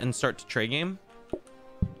stand and start to tray game?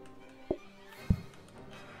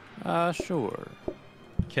 Sure.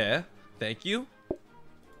 Okay, thank you.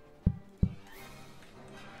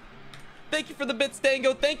 Thank you for the bits,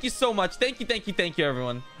 Dango. Thank you so much. Thank you,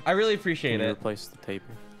 everyone. I really appreciate Can you it. replace the tape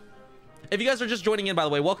here? If you guys are just joining in, by the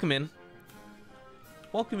way, welcome in.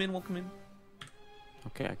 Welcome in.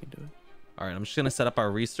 Okay, I can do it. All right, I'm just gonna set up our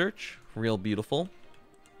research. Real beautiful.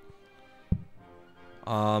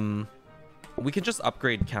 We can just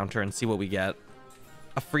upgrade counter and see what we get.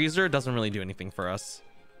 A freezer doesn't really do anything for us.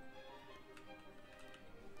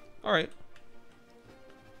 All right.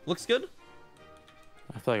 Looks good.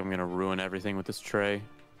 I feel like I'm gonna ruin everything with this tray.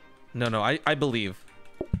 No, I believe.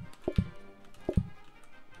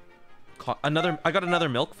 I got another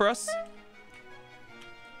milk for us.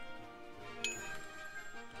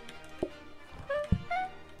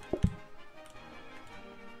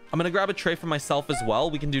 I'm gonna grab a tray for myself as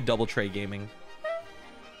well. We can do double tray gaming.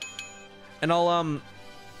 And I'll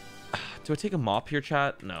do I take a mop here,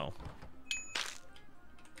 chat? No.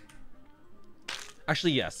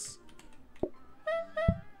 Actually, yes.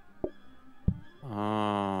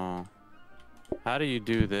 Oh. How do you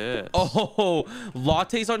do this? Oh,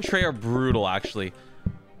 lattes on tray are brutal, actually.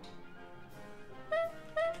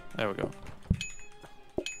 There we go.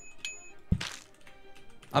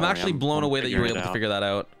 I'm actually blown I'm away that you were figuring able it to out. figure that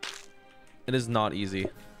out. It is not easy.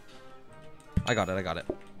 I got it.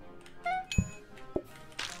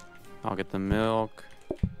 I'll get the milk.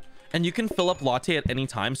 And you can fill up latte at any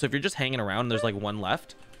time. So if you're just hanging around and there's like one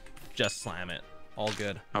left, just slam it. All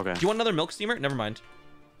good. Okay. Do you want another milk steamer? Never mind.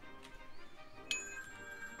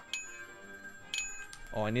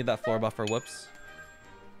 Oh, I need that floor buffer. Whoops.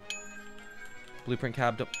 Blueprint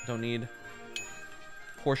cab, don't need.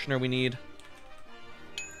 Portioner we need.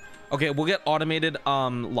 Okay, we'll get automated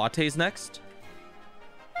lattes next.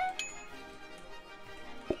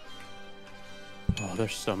 Oh,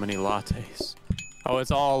 there's so many lattes. Oh,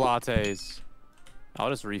 it's all lattes. I'll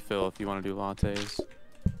just refill if you want to do lattes.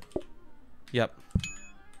 Yep.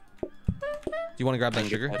 Do you want to grab that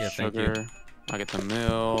sugar? That Yeah, thank you. sugar. I'll get the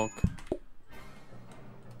milk.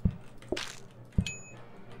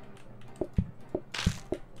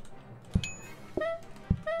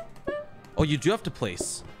 Oh, you do have to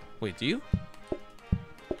place. Wait, do you?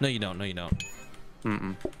 No, you don't.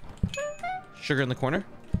 Mm-mm. Sugar in the corner.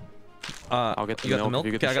 I'll get the you milk. got the milk.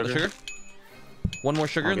 If you get Okay, I got the sugar. One more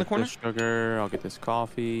sugar I'll in the get corner. this sugar. I'll get this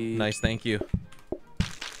coffee. Nice, thank you.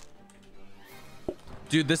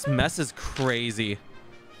 Dude, this mess is crazy.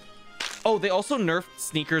 Oh, they also nerfed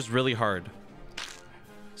sneakers really hard.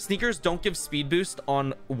 Sneakers don't give speed boost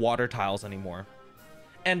on water tiles anymore.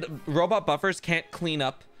 And robot buffers can't clean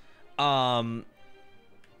up on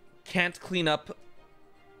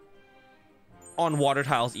water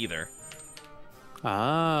tiles either.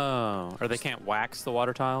 Oh, or they can't wax the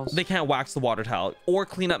water tiles? They can't wax the water tile or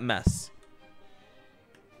clean up mess.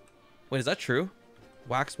 Wait, is that true?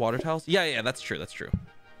 Wax water tiles? Yeah, that's true.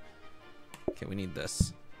 Okay, we need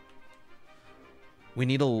this. We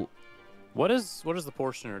need a... What does the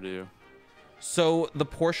portioner do? So the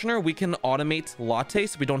portioner, we can automate latte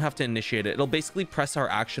so we don't have to initiate it. It'll basically press our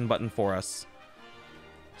action button for us.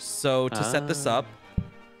 So to set this up,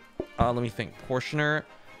 let me think. Portioner,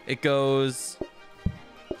 it goes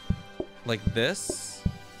like this.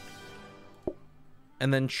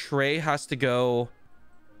 And then tray has to go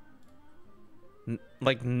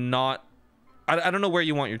like not I don't know where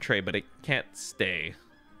you want your tray, but it can't stay.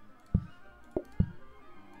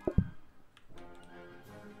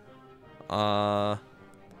 Throw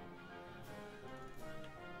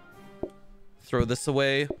this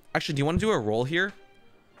away. Actually, do you want to do a roll here?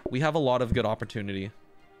 We have a lot of good opportunity.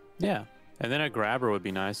 Yeah. And then a grabber would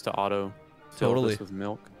be nice to auto fill this with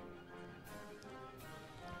milk.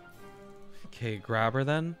 Okay, grabber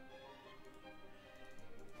then.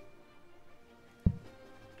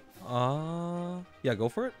 Yeah, go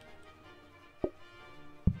for it.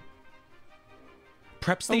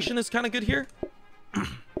 Prep station is kind of good here.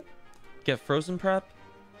 Get frozen prep.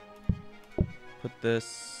 Put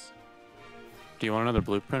this. Do you want another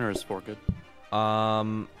blueprint, or is 4 good?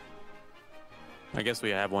 I guess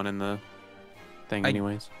we have one in the thing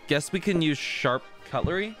anyways. Guess we can use sharp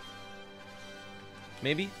cutlery.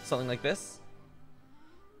 Maybe something like this.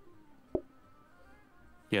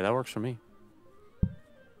 Yeah, that works for me.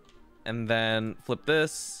 And then flip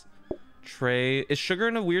this. Tray. Is sugar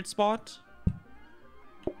in a weird spot?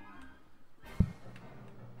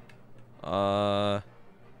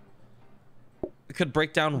 It could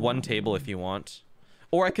break down one table if you want.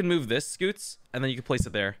 Or I can move this, Scoots, and then you can place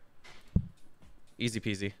it there. Easy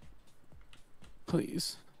peasy.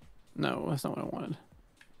 Please. No, that's not what I wanted.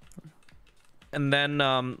 And then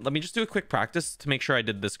let me just do a quick practice to make sure I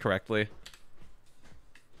did this correctly.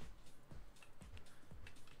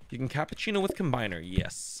 You can cappuccino with combiner.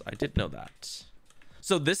 Yes, I did know that.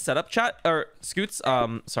 So this setup chat, or Scoots,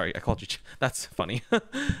 sorry, I called you. That's funny.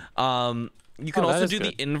 You can also do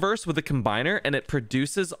the inverse with a combiner, and it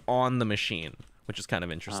produces on the machine, which is kind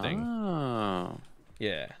of interesting. Oh.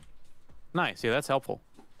 Yeah. Nice. Yeah, that's helpful.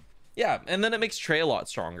 Yeah, and then it makes tray a lot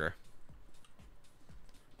stronger.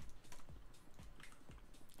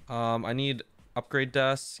 I need upgrade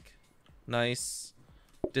desk. Nice.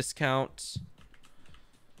 Discount.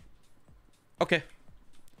 Okay.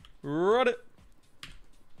 Run it.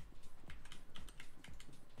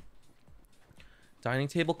 Dining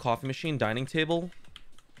table, coffee machine, dining table.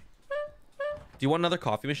 Do you want another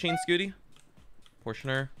coffee machine, Skoottie?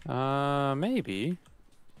 Portioner? Maybe.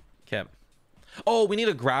 Okay. Oh, we need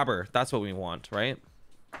a grabber. That's what we want, right?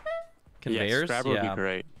 Conveyors? Yes, grabber would be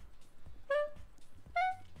great.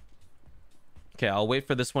 Okay, I'll wait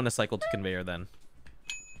for this one to cycle to conveyor then.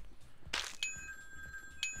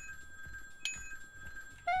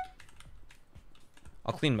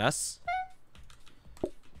 I'll clean mess.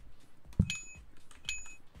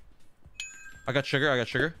 I got sugar, I got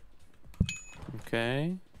sugar.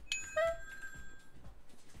 Okay.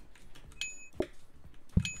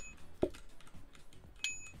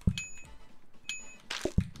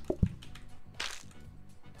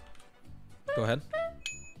 Go ahead.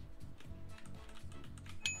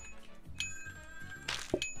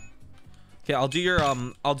 Okay, I'll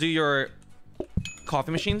do your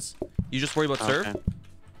coffee machines. You just worry about serve.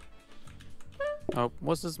 Oh,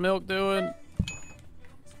 what's this milk doing?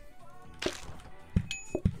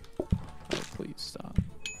 Oh, please stop.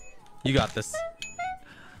 You got this.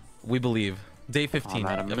 We believe. Day 15.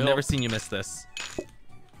 I've never seen you miss this.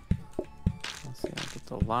 Let's see, I'll get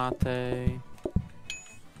the latte.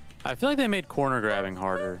 I feel like they made corner grabbing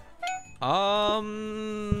harder.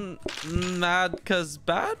 Mad cause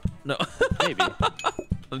bad? No. Maybe.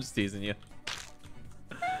 I'm just teasing you.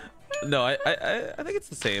 No, I think it's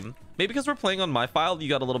the same. Maybe because we're playing on my file, you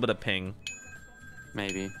got a little bit of ping.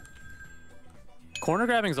 Maybe. Corner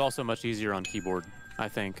grabbing is also much easier on keyboard, I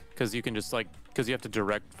think, because you can just because you have to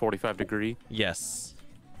direct 45 degree. Yes.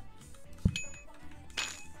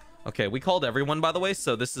 Okay, we called everyone, by the way,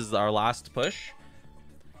 so this is our last push.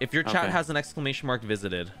 If your chat has an exclamation mark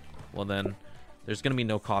visited, well then, there's gonna be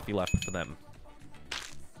no coffee left for them.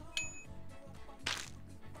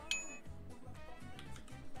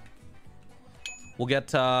 We'll get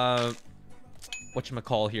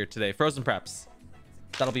whatchamacall here today. Frozen preps.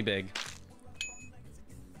 That'll be big.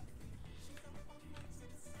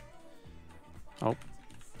 Oh.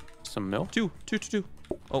 Some milk? Two.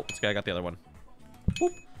 Oh, it's okay, I got the other one.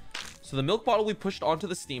 Boop. So the milk bottle we pushed onto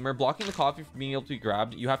the steamer, blocking the coffee from being able to be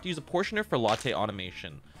grabbed. You have to use a portioner for latte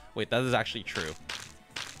automation. Wait, that is actually true.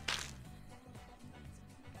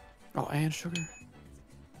 Oh, and sugar.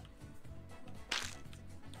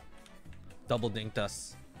 Double dinked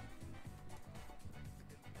us.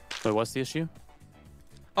 Wait, what's the issue?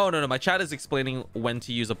 Oh, no. My chat is explaining when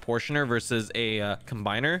to use a portioner versus a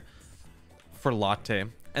combiner for latte.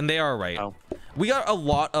 And they are right. Oh. We got a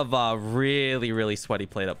lot of really, really sweaty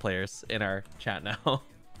PlateUp players in our chat now.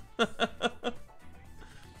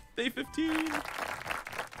 Day 15.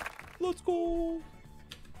 Let's go.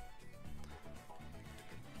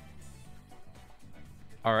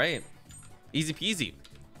 All right. Easy peasy.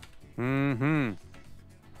 Mm-hmm.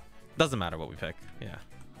 Doesn't matter what we pick. Yeah.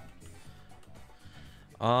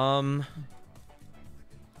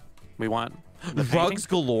 We want the rugs painting?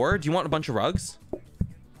 galore. Do you want a bunch of rugs?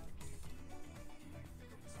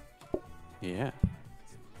 Yeah.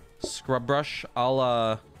 Scrub brush.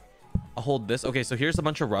 I'll hold this. Okay, so here's a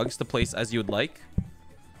bunch of rugs to place as you would like.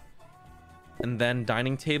 And then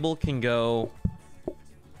dining table can go.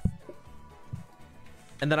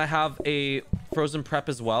 And then I have a frozen prep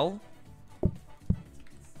as well.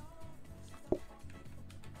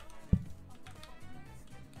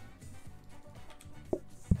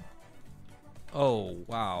 Oh,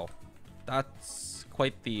 wow. That's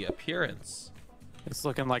quite the appearance. It's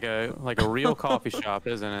looking like a real coffee shop,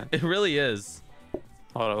 isn't it? It really is.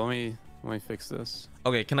 Hold on, let me fix this.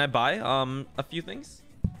 Okay, can I buy a few things?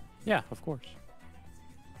 Yeah, of course.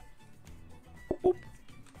 Boop.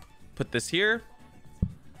 Put this here.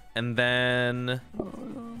 And then Oh,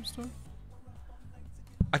 no, I'm stuck.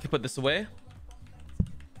 I can put this away.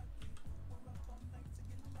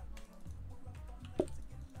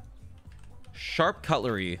 Sharp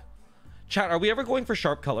cutlery. Chat, are we ever going for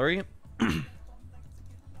sharp cutlery?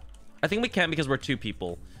 I think we can because we're 2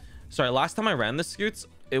 people. Sorry, last time I ran the Scoots,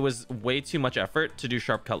 it was way too much effort to do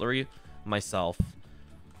sharp cutlery myself.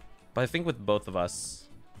 But I think with both of us,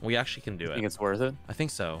 we actually can do it. Think it's worth it? I think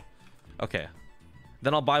so. Okay.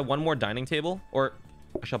 Then I'll buy one more dining table, or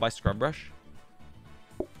I shall buy scrub brush.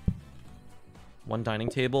 One dining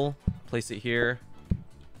table, place it here.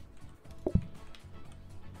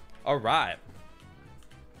 All right.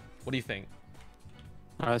 What do you think?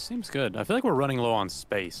 Seems good. I feel like we're running low on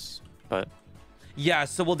space, but Yeah,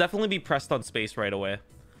 so we'll definitely be pressed on space right away.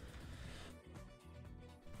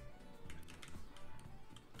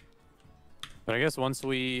 I guess once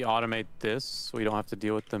we automate this, we don't have to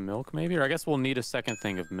deal with the milk, maybe? Or I guess we'll need a second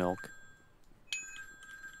thing of milk.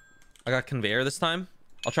 I got conveyor this time.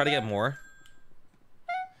 I'll try to get more.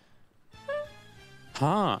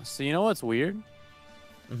 Huh. So you know what's weird?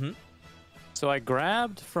 Mm-hmm. So I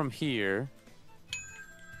grabbed from here,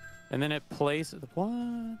 and then it placed...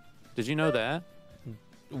 What? Did you know that?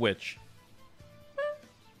 Which?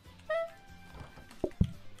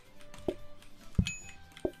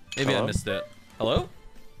 Maybe I Hello? missed it. Hello?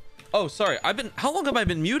 Oh, sorry. How long have I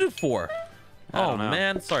been muted for? I Oh, don't know.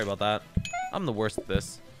 man. Sorry about that. I'm the worst at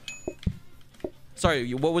this.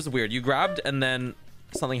 Sorry, what was weird? You grabbed and then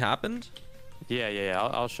something happened? Yeah.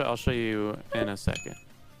 I'll show you in a second.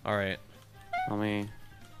 All right.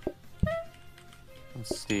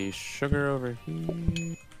 Let's see. Sugar over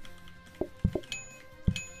here.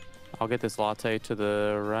 I'll get this latte to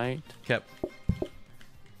the right. Kept.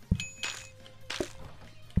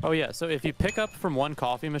 Oh yeah, so if you pick up from one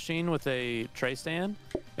coffee machine with a tray stand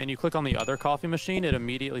and you click on the other coffee machine, it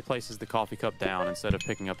immediately places the coffee cup down instead of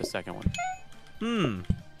picking up a second one.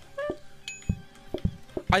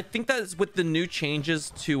 I think that's with the new changes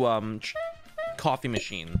to coffee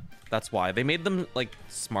machine. That's why they made them like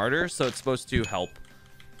smarter, so it's supposed to help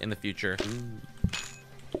in the future.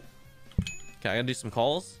 Okay, I gotta do some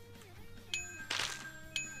calls.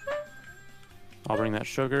 I'll bring that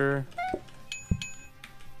sugar.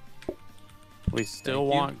 We still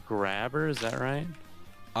Thank you. want grabber, is that right?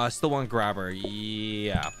 I still want grabber.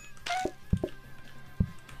 Yeah.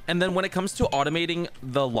 And then when it comes to automating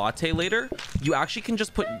the latte later, you actually can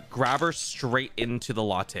just put grabber straight into the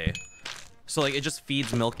latte. So like it just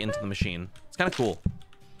feeds milk into the machine. It's kind of cool.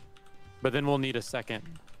 But then we'll need a second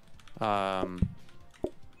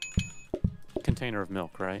container of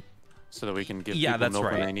milk, right? So that we can give people that's milk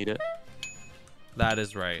when right. they need it. That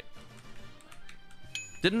is right.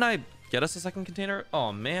 Didn't I get us a second container?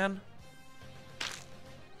 Oh, man.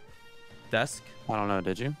 Desk? I don't know,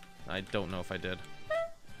 did you? I don't know if I did.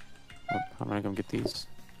 Oh, I'm gonna come get these.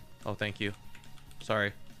 Oh, thank you.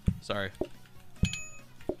 Sorry. Sorry.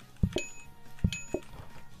 I'm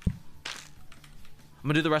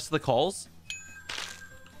gonna do the rest of the calls.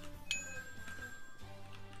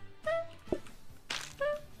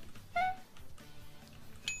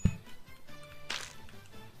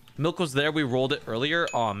 Milk was there. We rolled it earlier.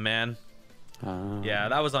 Oh, man. Yeah,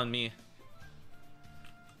 that was on me.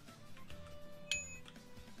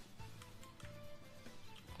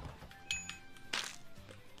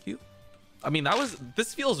 Cute. I mean,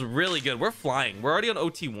 this feels really good. We're flying. We're already on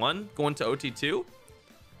OT1, going to OT2.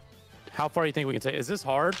 How far do you think we can take? Is this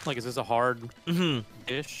hard? Like, is this a hard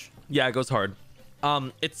dish? Yeah, it goes hard.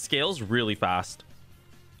 It scales really fast.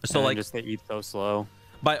 So And like just they eat so slow.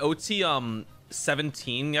 by OT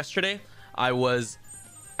 17 yesterday, I was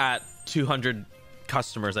at 200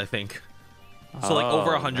 customers, I think. So like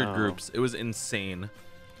over 100 no. groups. It was insane.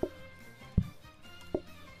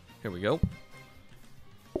 Here we go.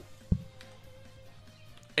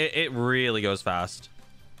 It really goes fast.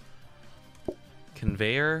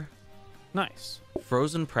 Conveyor. Nice.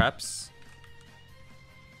 Frozen preps.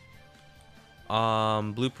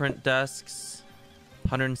 Blueprint desks.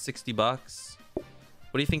 160 bucks. What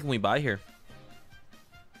do you think can we buy here?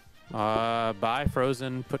 Buy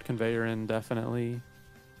frozen, put conveyor in, definitely.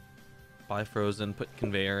 Buy frozen, put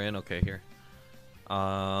conveyor in. Okay, here.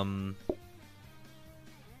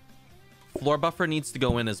 Floor buffer needs to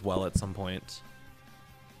go in as well at some point.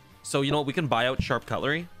 So, you know what? We can buy out sharp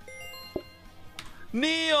cutlery.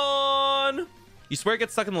 Neon! You swear it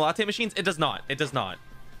gets stuck in the latte machines? It does not. It does not.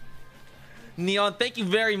 Neon, thank you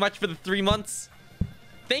very much for the 3 months.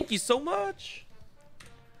 Thank you so much.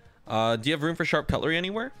 Do you have room for sharp cutlery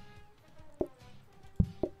anywhere?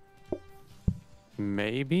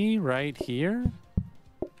 Maybe right here?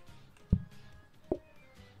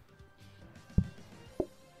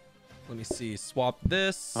 Let me see. Swap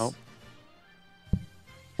this. Oh.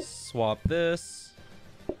 Swap this.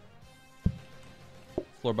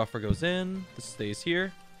 Floor buffer goes in. This stays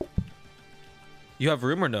here. You have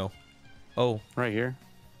room or no? Oh. Right here.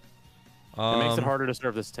 It makes it harder to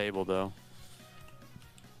serve this table, though.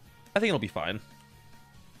 I think it'll be fine.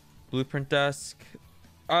 Blueprint desk.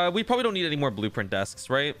 We probably don't need any more blueprint desks,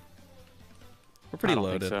 right? We're pretty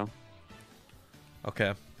loaded. Think so.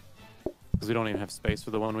 Okay. Because we don't even have space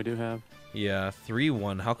for the one we do have. Yeah,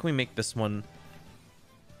 3-1. How can we make this one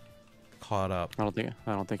caught up? I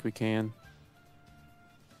don't think we can.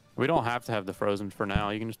 We don't have to have the frozen for now.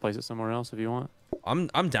 You can just place it somewhere else if you want.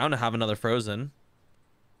 I'm down to have another frozen.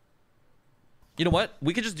 You know what?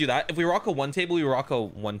 We could just do that. If we rock a 1 table, we rock a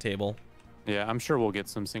 1 table. Yeah, I'm sure we'll get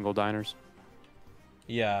some single diners.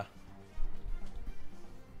 Yeah.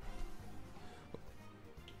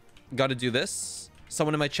 Got to do this.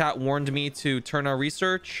 Someone in my chat warned me to turn our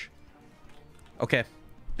research. Okay.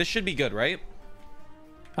 This should be good, right?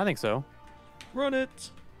 I think so. Run it.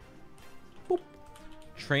 Boop.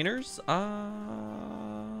 Trainers? No.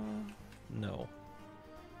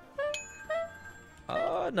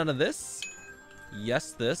 None of this.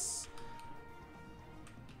 Yes, this.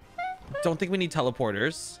 Don't think we need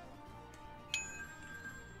teleporters.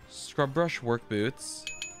 Scrub brush, work boots.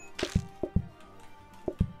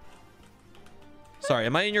 Sorry,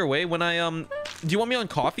 am I in your way when I do you want me on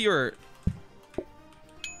coffee or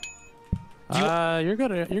You're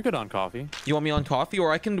good on coffee. you want me on coffee,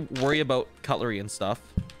 or I can worry about cutlery and stuff?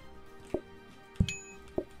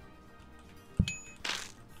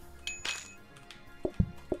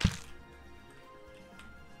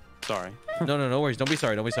 Sorry. No worries. Don't be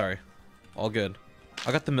sorry. Don't be sorry. All good.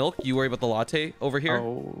 I got the milk. You worry about the latte over here.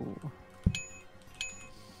 Oh.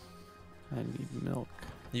 I need milk.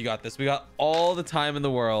 You got this. We got all the time in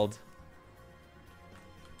the world.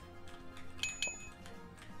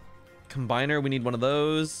 Combiner. We need one of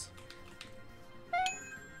those.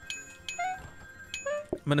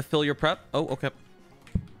 I'm gonna fill your prep. Oh, okay.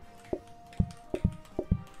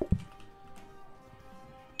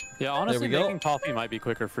 Yeah, honestly, go. making coffee might be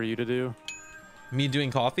quicker for you to do. Me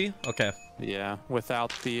doing coffee? Okay. Yeah,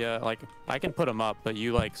 without the like, I can put them up, but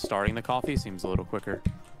you like starting the coffee seems a little quicker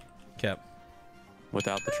Okay.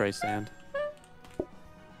 without the tray stand.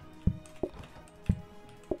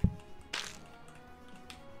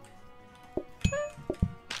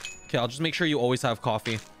 Okay, I'll just make sure you always have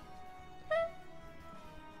coffee.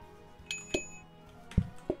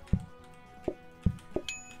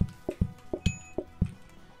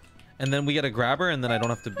 And then we get a grabber, and then I don't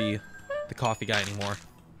have to be the coffee guy anymore.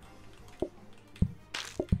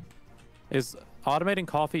 Is automating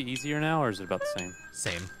coffee easier now, or is it about the same?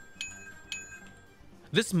 Same.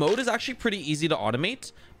 This mode is actually pretty easy to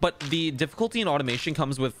automate, but the difficulty in automation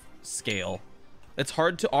comes with scale. It's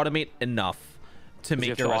hard to automate enough to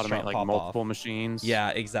make your restaurant automate like pop multiple off. machines. Yeah,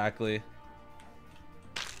 exactly.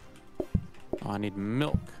 Oh, I need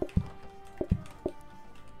milk.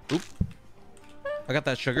 Oop. I got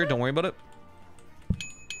that sugar. Don't worry about it.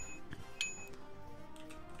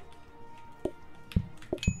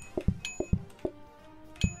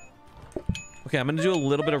 Okay, I'm gonna do a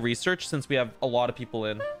little bit of research since we have a lot of people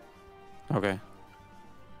in. Okay.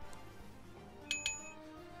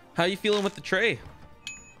 How you feeling with the tray?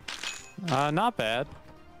 Not bad.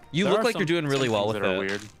 You There look are like you're doing really some well things with that are it.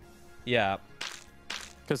 weird. Yeah.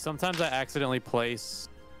 Because sometimes I accidentally place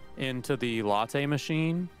into the latte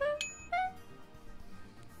machine.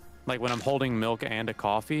 Like when I'm holding milk and a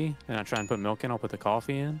coffee, and I try and put milk in, I'll put the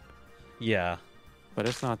coffee in. Yeah. But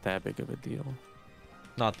it's not that big of a deal.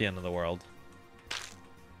 Not the end of the world.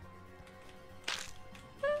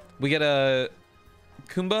 We get a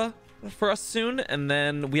Kumba for us soon. And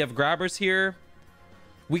then we have grabbers here.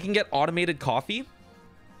 We can get automated coffee.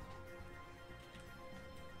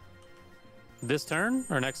 This turn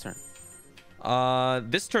or next turn?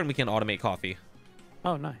 This turn we can automate coffee.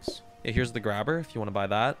 Oh, nice. Yeah, here's the grabber if you want to buy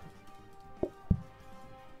that.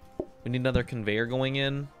 We need another conveyor going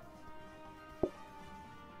in.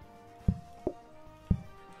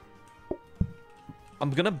 I'm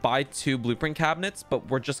gonna buy 2 blueprint cabinets, but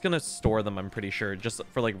we're just gonna store them, I'm pretty sure, just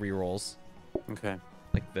for like rerolls. Okay.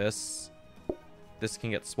 Like this. This can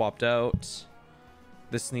get swapped out.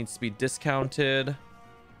 This needs to be discounted.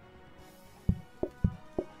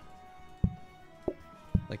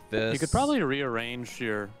 Like this. You could probably rearrange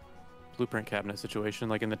your blueprint cabinet situation,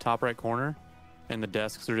 like in the top right corner, and the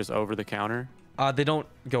desks are just over the counter. They don't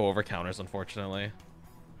go over counters, unfortunately.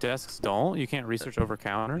 Desks don't? You can't research over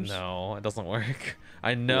counters? No, it doesn't work.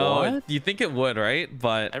 I know. What? You think it would, right?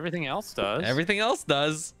 But Everything else does. everything else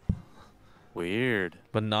does. Weird.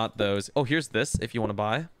 But not those. Oh, here's this if you want to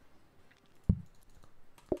buy.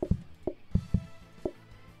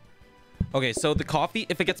 Okay, so the coffee,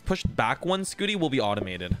 if it gets pushed back one, Skoottie, will be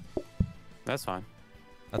automated. That's fine.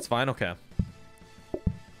 That's fine? Okay.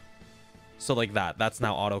 So like that. That's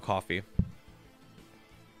now auto coffee.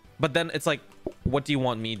 But then it's like, what do you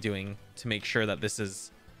want me doing to make sure that this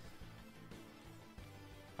is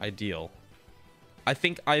ideal? I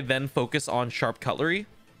think I then focus on sharp cutlery.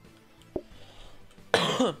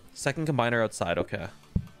 Second combiner outside. Okay.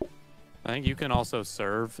 I think you can also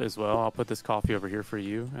serve as well. I'll put this coffee over here for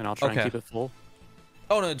you, and I'll try and Okay. keep it full.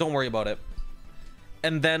 Oh, no, don't worry about it.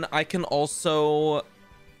 And then I can also...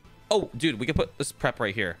 Oh, dude, we can put this prep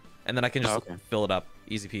right here. And then I can just okay. fill it up.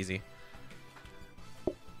 Easy peasy.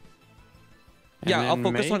 And Yeah, I'll then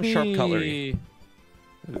focus on sharp cutlery.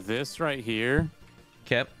 maybe This right here,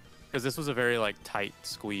 Okay. because this was a very like tight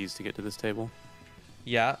squeeze to get to this table.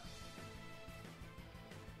 Yeah.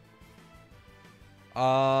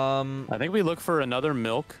 I think we look for another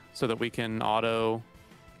milk so that we can auto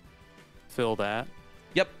fill that.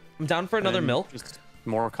 Yep. I'm down for another And milk. Just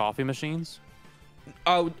more coffee machines.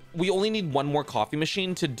 We only need one more coffee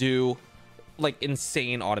machine to do like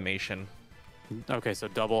insane automation. Okay, so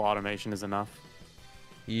double automation is enough.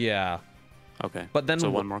 Yeah. Okay. But then so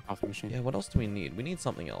one more coffee machine. Yeah, what else do we need? We need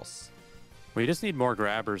something else. We just need more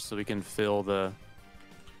grabbers so we can fill the.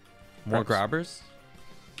 More preps. grabbers?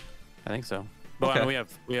 I think so. But I Okay. mean,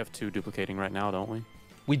 we have 2 duplicating right now, don't we?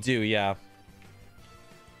 We do, yeah.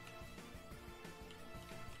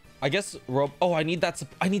 I guess oh, I need that.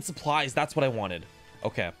 I need supplies. That's what I wanted.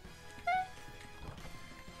 Okay.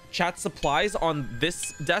 Chat, supplies on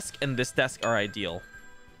this desk and this desk are ideal.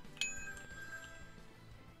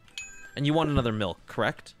 And you want another milk,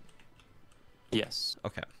 correct? Yes.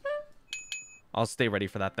 Okay. I'll stay ready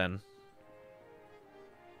for that then.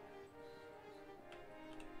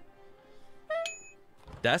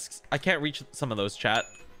 Desks? I can't reach some of those, chat.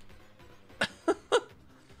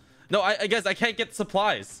 No, I guess I can't get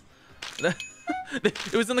supplies.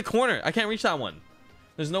 It was in the corner. I can't reach that one.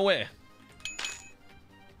 There's no way.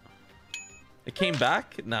 It came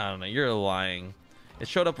back? No, you're lying. It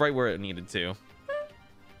showed up right where it needed to.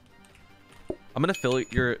 I'm gonna fill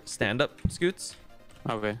your stand-up, Scoots.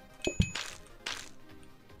 Okay.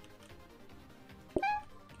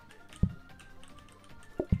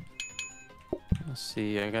 Let's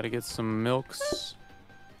see. I gotta get some milks.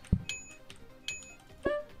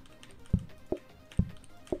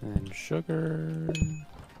 And sugar.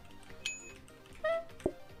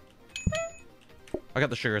 I got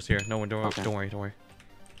the sugars here. No one, don't Okay. worry.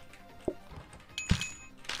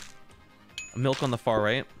 Milk on the far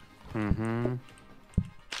right. Mm-hmm.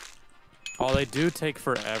 Oh, they do take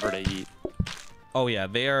forever to eat. Oh yeah,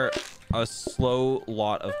 they are a slow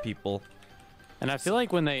lot of people. And I feel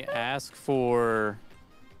like when they ask for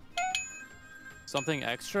something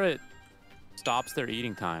extra, it stops their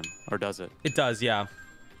eating time. Or does it? It does, yeah.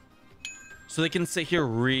 So they can sit here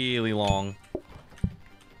really long.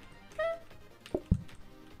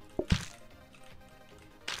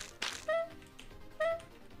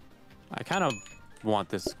 I kind of want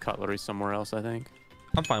this cutlery somewhere else, I think.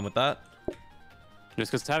 I'm fine with that.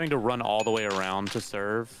 Just because having to run all the way around to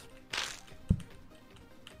serve.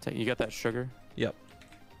 You got that sugar? Yep.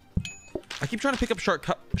 I keep trying to pick up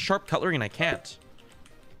sharp cutlery and I can't.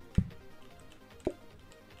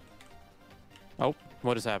 Oh,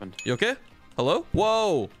 what has happened? You okay? Hello?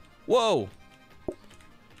 Whoa! Whoa!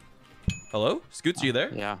 Hello? Scoots, you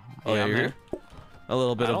there? Yeah. Oh, yeah, I'm you're here. here? A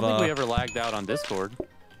little bit I of don't think we ever lagged out on Discord.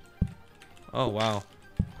 Oh, wow.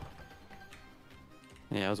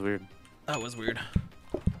 Yeah, it was weird. That was weird.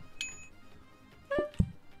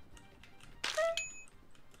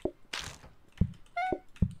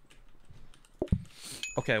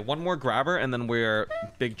 Okay, one more grabber and then we're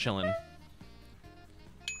big chillin'.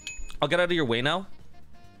 I'll get out of your way now.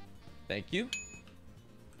 Thank you.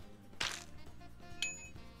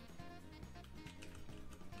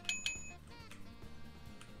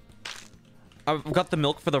 I've got the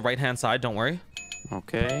milk for the right-hand side, don't worry.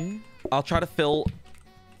 Okay. I'll try to fill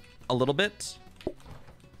a little bit.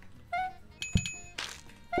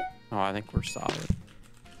 Oh, I think we're solid.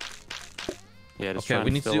 Yeah, just okay, trying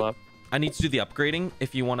we to need fill to do, up. I need to do the upgrading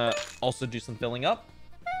if you want to also do some filling up.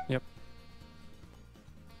 Yep.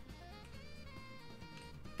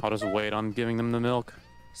 I'll just wait on giving them the milk.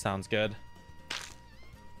 Sounds good.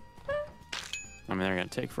 I mean, they're going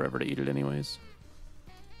to take forever to eat it anyways.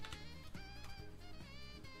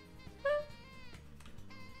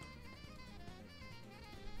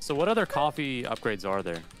 So what other coffee upgrades are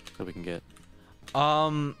there that we can get?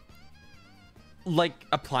 Like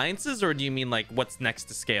appliances, or do you mean like what's next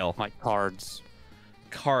to scale? Like cards.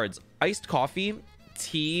 Cards. Iced coffee,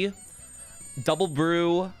 tea, double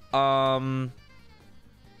brew,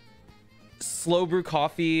 slow brew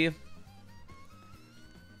coffee.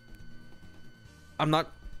 I'm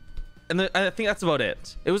not, and I think that's about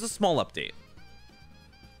it. It was a small update.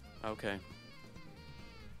 Okay.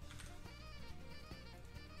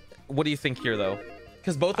 What do you think here, though?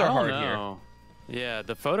 Because both are hard here. Yeah,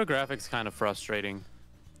 the photographics kind of frustrating.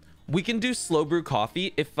 We can do slow brew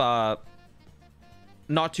coffee if not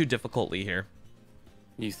too difficultly here.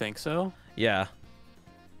 You think so? Yeah.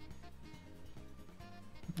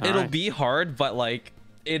 It'll be hard, but like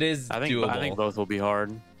it is doable. I think both will be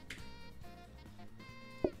hard.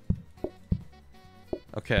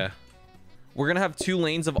 Okay. We're gonna have 2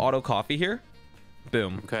 lanes of auto coffee here.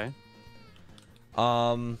 Boom. Okay.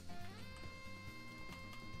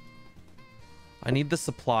 I need the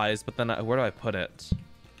supplies, but then where do I put it?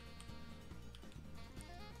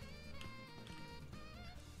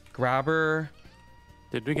 Grabber.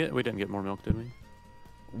 Did we get? We didn't get more milk, did we?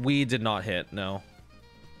 We did not hit, no.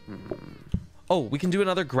 Oh, we can do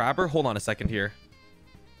another grabber. Hold on a second here.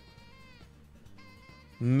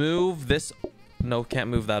 Move this. No, can't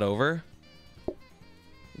move that over.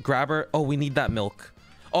 Grabber. Oh, we need that milk.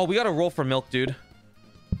 Oh, we got to roll for milk, dude.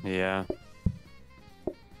 Yeah.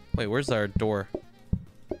 Wait, where's our door?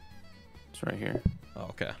 It's right here. Oh,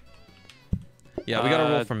 okay. Yeah, we got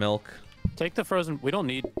to roll for milk. Take the frozen. We don't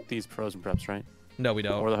need these frozen preps, right? No, we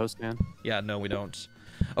don't. Or the host stand. Yeah, no, we don't.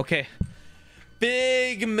 Okay.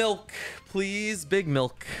 Big milk, please. Big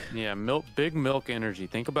milk. Yeah, milk. Big milk energy.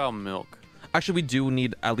 Think about milk. Actually, we do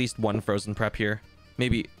need at least 1 frozen prep here.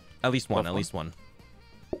 Maybe at least one. At least one.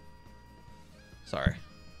 Sorry.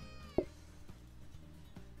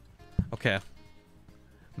 Okay.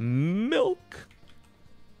 Milk.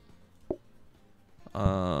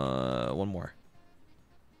 One more.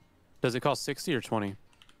 Does it cost 60 or 20?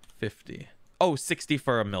 50. Oh, 60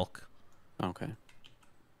 for a milk. Okay.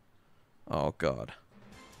 Oh god.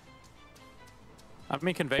 I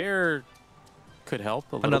mean, conveyor could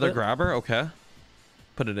help a little Another bit. grabber. Okay.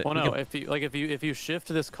 Put it in. Well, no. If you shift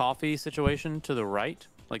this coffee situation to the right,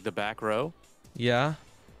 like the back row, Yeah.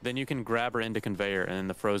 then you can grab her into conveyor, and then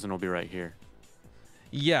the frozen will be right here.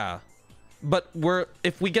 Yeah. But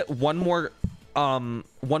if we get one more milk,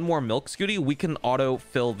 Skoottie, we can auto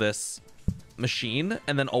fill this machine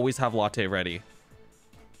and then always have latte ready.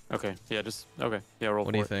 Okay. Yeah. Just okay. Yeah. Roll.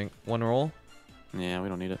 What do you think? 1 roll? Yeah. We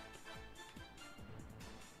don't need it.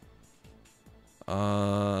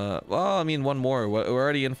 Well, I mean, 1 more. We're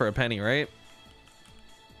already in for a penny, right?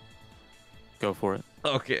 Go for it.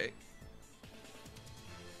 Okay.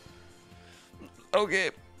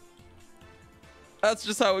 Okay. That's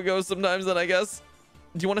just how it goes sometimes, then, I guess.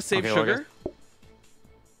 Do you want to save Okay, well, sugar?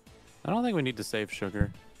 I don't think we need to save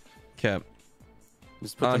sugar. Okay.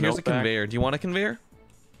 Just put the Here's milk a back. conveyor. Do you want a conveyor?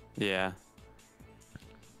 Yeah.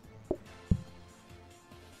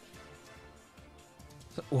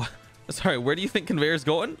 What? Sorry, where do you think conveyor's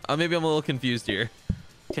going? Maybe I'm a little confused here.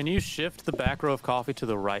 Can you shift the back row of coffee to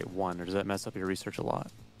the right one, or does that mess up your research a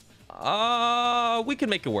lot? We can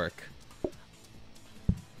make it work.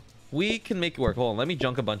 We can make it work. Hold on, let me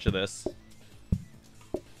junk a bunch of this.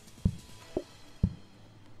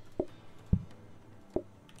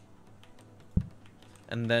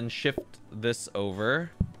 And then shift this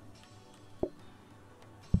over.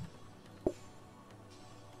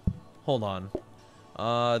 Hold on.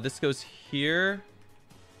 This goes here.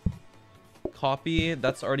 Copy.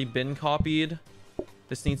 That's already been copied.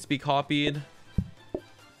 This needs to be copied.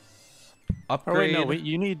 Upgrade. Oh wait,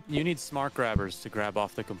 no, you need smart grabbers to grab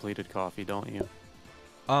off the completed coffee, don't you?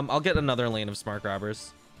 I'll get another lane of smart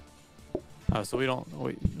grabbers. Oh, so we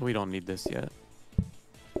don't need this yet.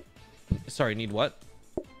 Sorry, need what?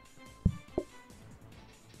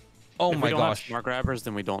 Oh If my we don't have gosh. smart grabbers,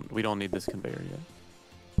 then we don't need this conveyor yet.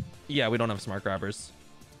 Yeah, we don't have smart grabbers.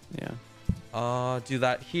 Yeah. Do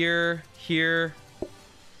that here, here.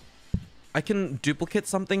 I can duplicate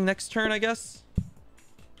something next turn, I guess.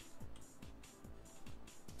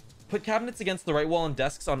 Put cabinets against the right wall and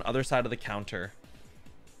desks on other side of the counter.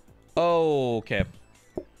 Oh, okay.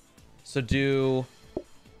 So do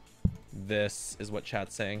this is what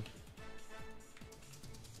chat's saying.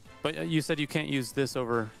 But you said you can't use this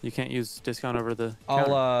over. You can't use discount over the.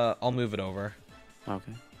 Counter. I'll move it over.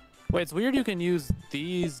 Okay. Wait, it's weird. You can use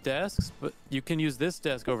these desks, but you can use this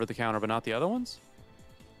desk over the counter, but not the other ones.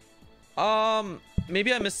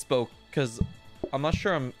 Maybe I misspoke because I'm not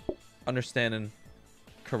sure I'm understanding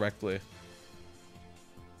correctly.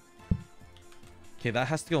 Okay, that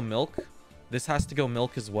has to go milk. This has to go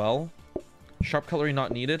milk as well. Sharp cutlery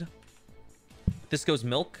not needed. This goes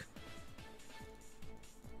milk.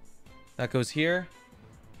 That goes here.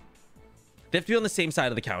 They have to be on the same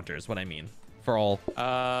side of the counter is what I mean. For all.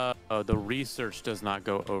 Oh, the research does not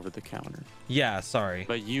go over the counter. Yeah, sorry.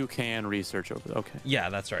 But you can research over. Okay. Yeah,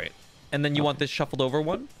 that's right. And then you want this shuffled over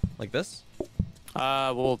one? Like this?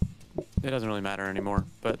 Well, it doesn't really matter anymore,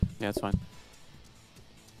 but yeah, it's fine.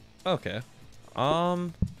 Okay.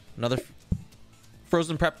 Another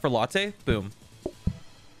frozen prep for latte. Boom.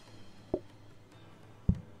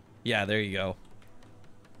 Yeah, there you go.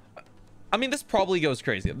 I mean, this probably goes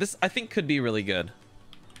crazy. This, I think, could be really good.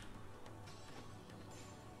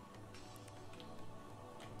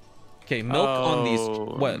 Okay, milk on these.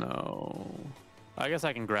 What? No. I guess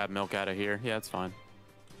I can grab milk out of here. Yeah, it's fine.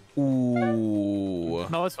 Ooh.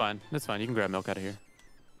 No, it's fine. It's fine. You can grab milk out of here.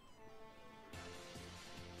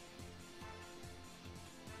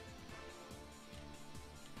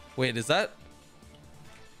 Wait, is that...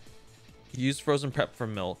 Use frozen prep for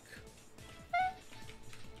milk.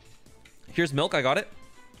 Here's milk. I got it.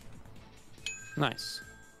 Nice.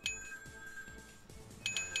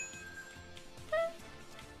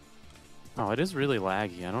 Oh, it is really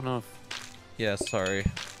laggy. I don't know if... Yeah, sorry.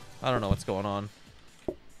 I don't know what's going on.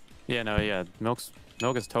 Yeah, no, yeah. Milk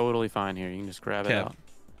is totally fine here. You can just grab it out.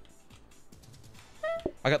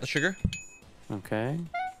 I got the sugar. Okay.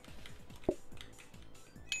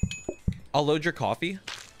 I'll load your coffee.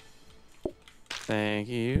 Thank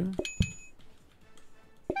you.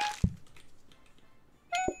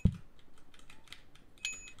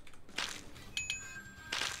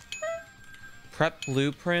 Prep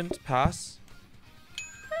blueprint, pass.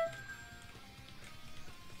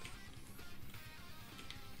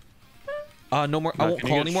 No more. I won't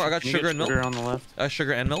call anymore. I got sugar and milk. Sugar on the left.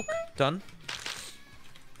 Sugar and milk. Done.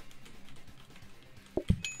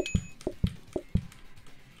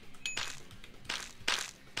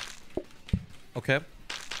 Okay.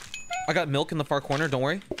 I got milk in the far corner. Don't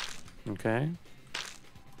worry. Okay.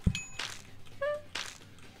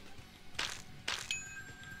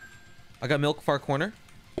 I got milk far corner.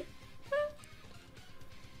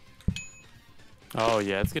 Oh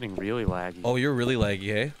yeah, it's getting really laggy. Oh, you're really laggy,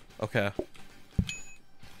 hey? Okay.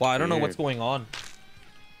 Wow, I don't know what's Weird. going on.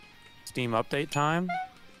 Steam update time.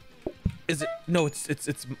 Is it? No, it's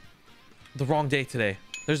the wrong day today.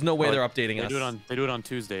 There's no way they're updating us. They do it on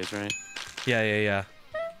Tuesdays, right? Yeah, yeah, yeah.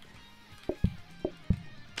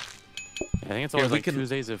 I think it's always like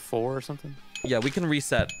Tuesdays at 4 or something. Yeah, we can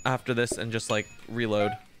reset after this and just like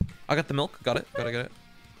reload. I got the milk. Got it. Got it.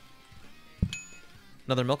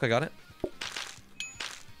 Another milk. I got it.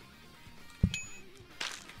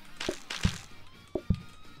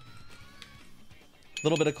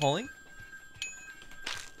 Little bit of calling.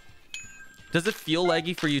 Does it feel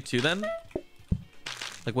laggy for you too then?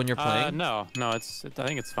 Like when you're playing? No, I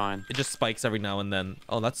think it's fine. It just spikes every now and then.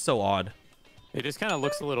 Oh, that's so odd. It just kind of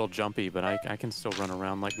looks a little jumpy, but I can still run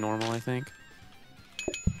around like normal, I think.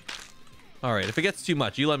 All right, if it gets too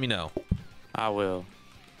much, you let me know. I will.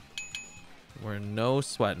 We're no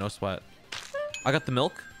sweat, no sweat. I got the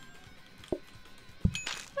milk.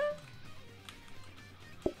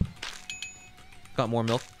 Got more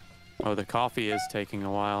milk. Oh, the coffee is taking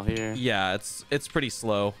a while here. Yeah, it's pretty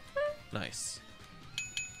slow. Nice.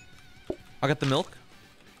 I got the milk.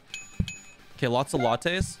 Okay, lots of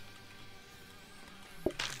lattes.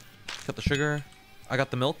 Got the sugar. I got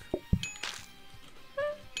the milk.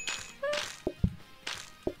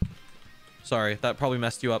 Sorry, that probably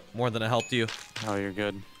messed you up more than it helped you. Oh, you're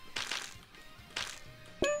good.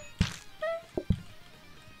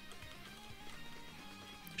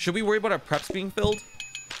 Should we worry about our preps being filled?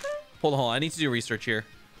 Hold on. I need to do research here.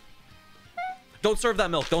 Don't serve that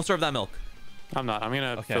milk. Don't serve that milk. I'm not. I'm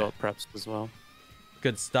going to fill up preps as well.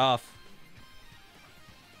 Good stuff.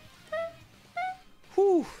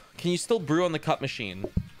 Whew. Can you still brew on the cup machine?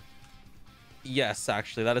 Yes,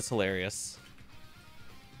 actually, that is hilarious.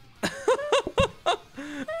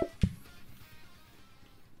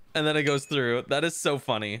 And then it goes through. That is so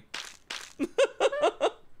funny.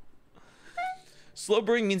 Slow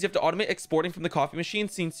brewing means you have to automate exporting from the coffee machine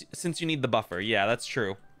since you need the buffer. Yeah, that's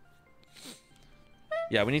true.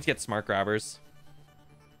 Yeah, we need to get smart grabbers.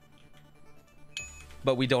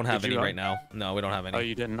 But we don't have any right now. No, we don't have any. Oh,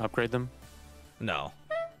 you didn't upgrade them? No.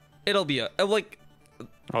 It'll be like...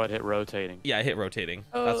 Oh, it hit rotating. Yeah, I hit rotating.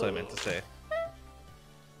 That's what I meant to say.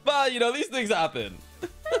 But, you know, these things happen.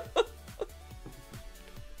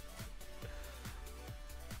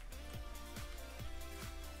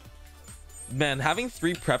 Man, having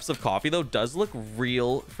 3 preps of coffee, though, does look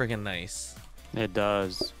real friggin' nice. It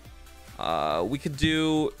does. We could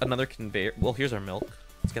do another conveyor. Well, here's our milk.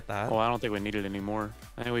 Let's get that. Well, I don't think we need it anymore.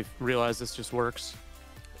 I think we've realized this just works.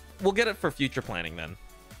 We'll get it for future planning then.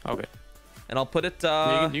 Okay. And I'll put it...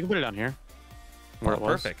 you can put it down here. Where it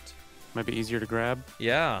was. Perfect. Might be easier to grab.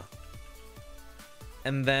 Yeah.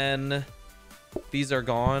 And then these are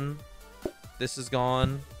gone. This is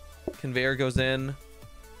gone. Conveyor goes in.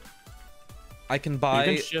 I can buy...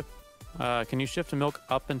 You can shift, can you shift milk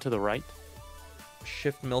up and to the right?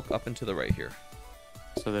 Shift milk up and to the right here.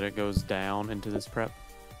 So that it goes down into this prep?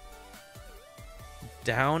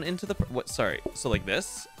 Down into the... What? Sorry. So like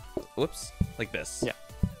this? Whoops. Like this. Yeah.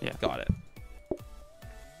 Yeah. Got it.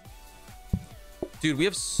 Dude, we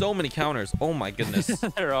have so many counters. Oh my goodness.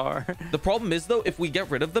 There are. The problem is, though, if we get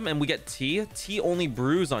rid of them and we get tea only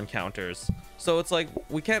brews on counters. So it's like,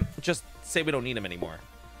 we can't just say we don't need them anymore.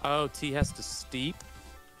 Oh, tea has to steep?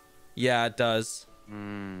 Yeah, it does.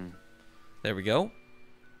 There we go.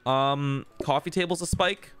 Coffee table's a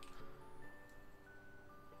spike.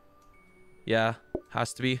 Yeah,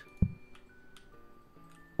 has to be.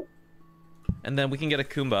 And then we can get a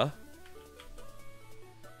Kumba.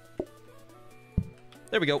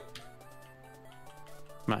 There we go.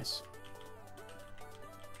 Nice.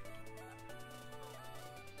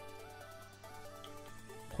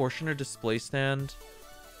 Portioner display stand.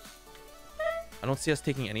 I don't see us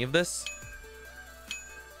taking any of this.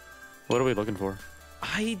 What are we looking for?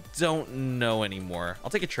 I don't know anymore. I'll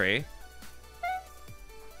take a tray.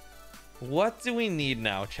 What do we need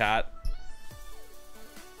now, chat?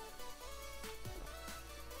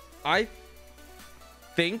 I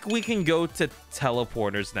think we can go to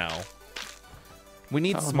teleporters now. We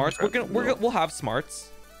need smarts. We'll have smarts.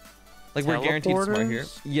 Like, we're guaranteed smart here.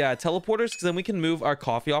 Yeah, teleporters, because then we can move our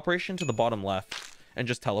coffee operation to the bottom left and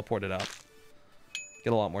just teleport it up.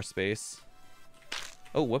 Get a lot more space.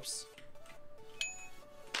 Oh, whoops.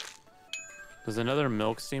 Does another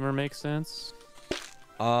milk steamer make sense?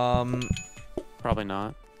 Probably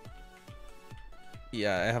not.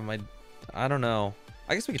 Yeah, I have my... I don't know.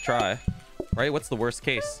 I guess we could try. Right? What's the worst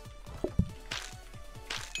case?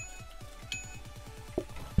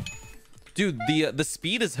 Dude, the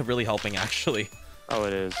speed is really helping, actually. Oh,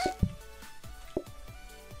 it is.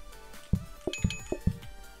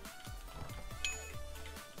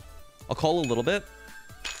 I'll call a little bit.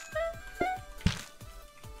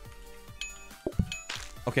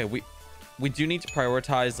 Okay, we do need to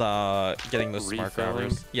prioritize getting those smart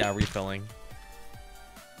grabbers. Yeah, refilling.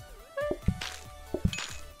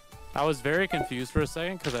 I was very confused for a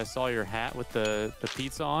second because I saw your hat with the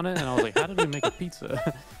pizza on it, and I was like, how did we make a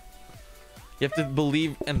pizza? You have to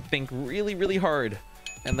believe and think really, really hard,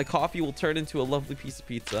 and the coffee will turn into a lovely piece of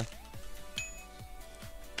pizza.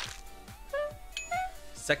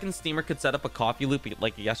 Second steamer could set up a coffee loop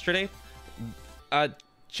like yesterday.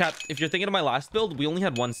 Chat, if you're thinking of my last build, we only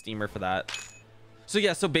had 1 steamer for that. So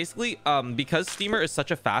yeah, so basically, because steamer is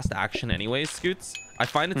such a fast action anyways, Scoots, I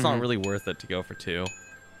find it's not really worth it to go for 2.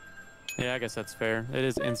 Yeah, I guess that's fair. It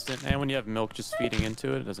is instant, and when you have milk just feeding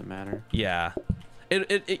into it, it doesn't matter. Yeah.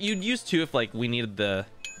 You'd use 2 if like we needed the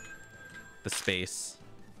space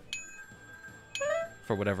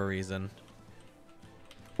for whatever reason.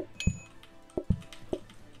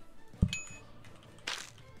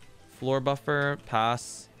 Floor buffer,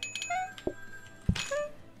 pass.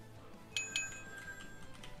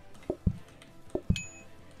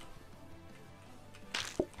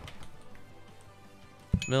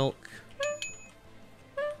 Milk.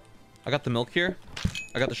 I got the milk here.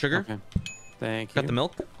 I got the sugar. Okay. Thank you. Got the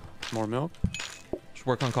milk. More milk. Should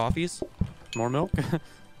work on coffees. More milk.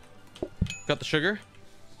 Got the sugar.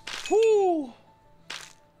 Woo!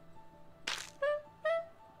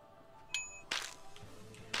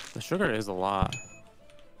 The sugar is a lot.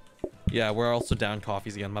 Yeah, we're also down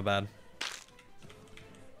coffees again. My bad.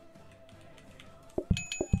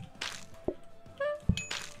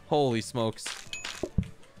 Holy smokes.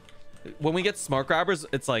 When we get smart grabbers,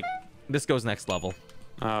 it's like This goes next level.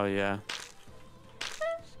 Oh, yeah.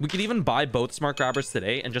 We could even buy both smart grabbers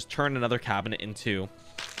today and just turn another cabinet into,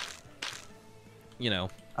 you know.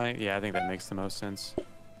 Yeah, I think that makes the most sense.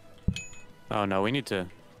 Oh, no, we need to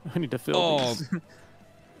fill these.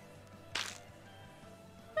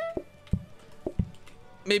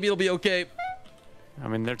 Maybe it'll be okay. I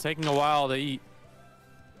mean, they're taking a while to eat.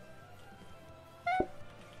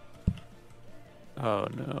 Oh,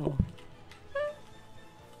 no.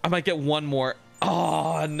 I might get one more.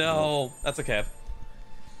 Oh, no. That's okay.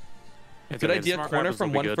 It's Good okay. idea. Smart Corner grabbers will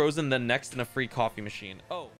from be one good. frozen, then next in a free coffee machine. Oh.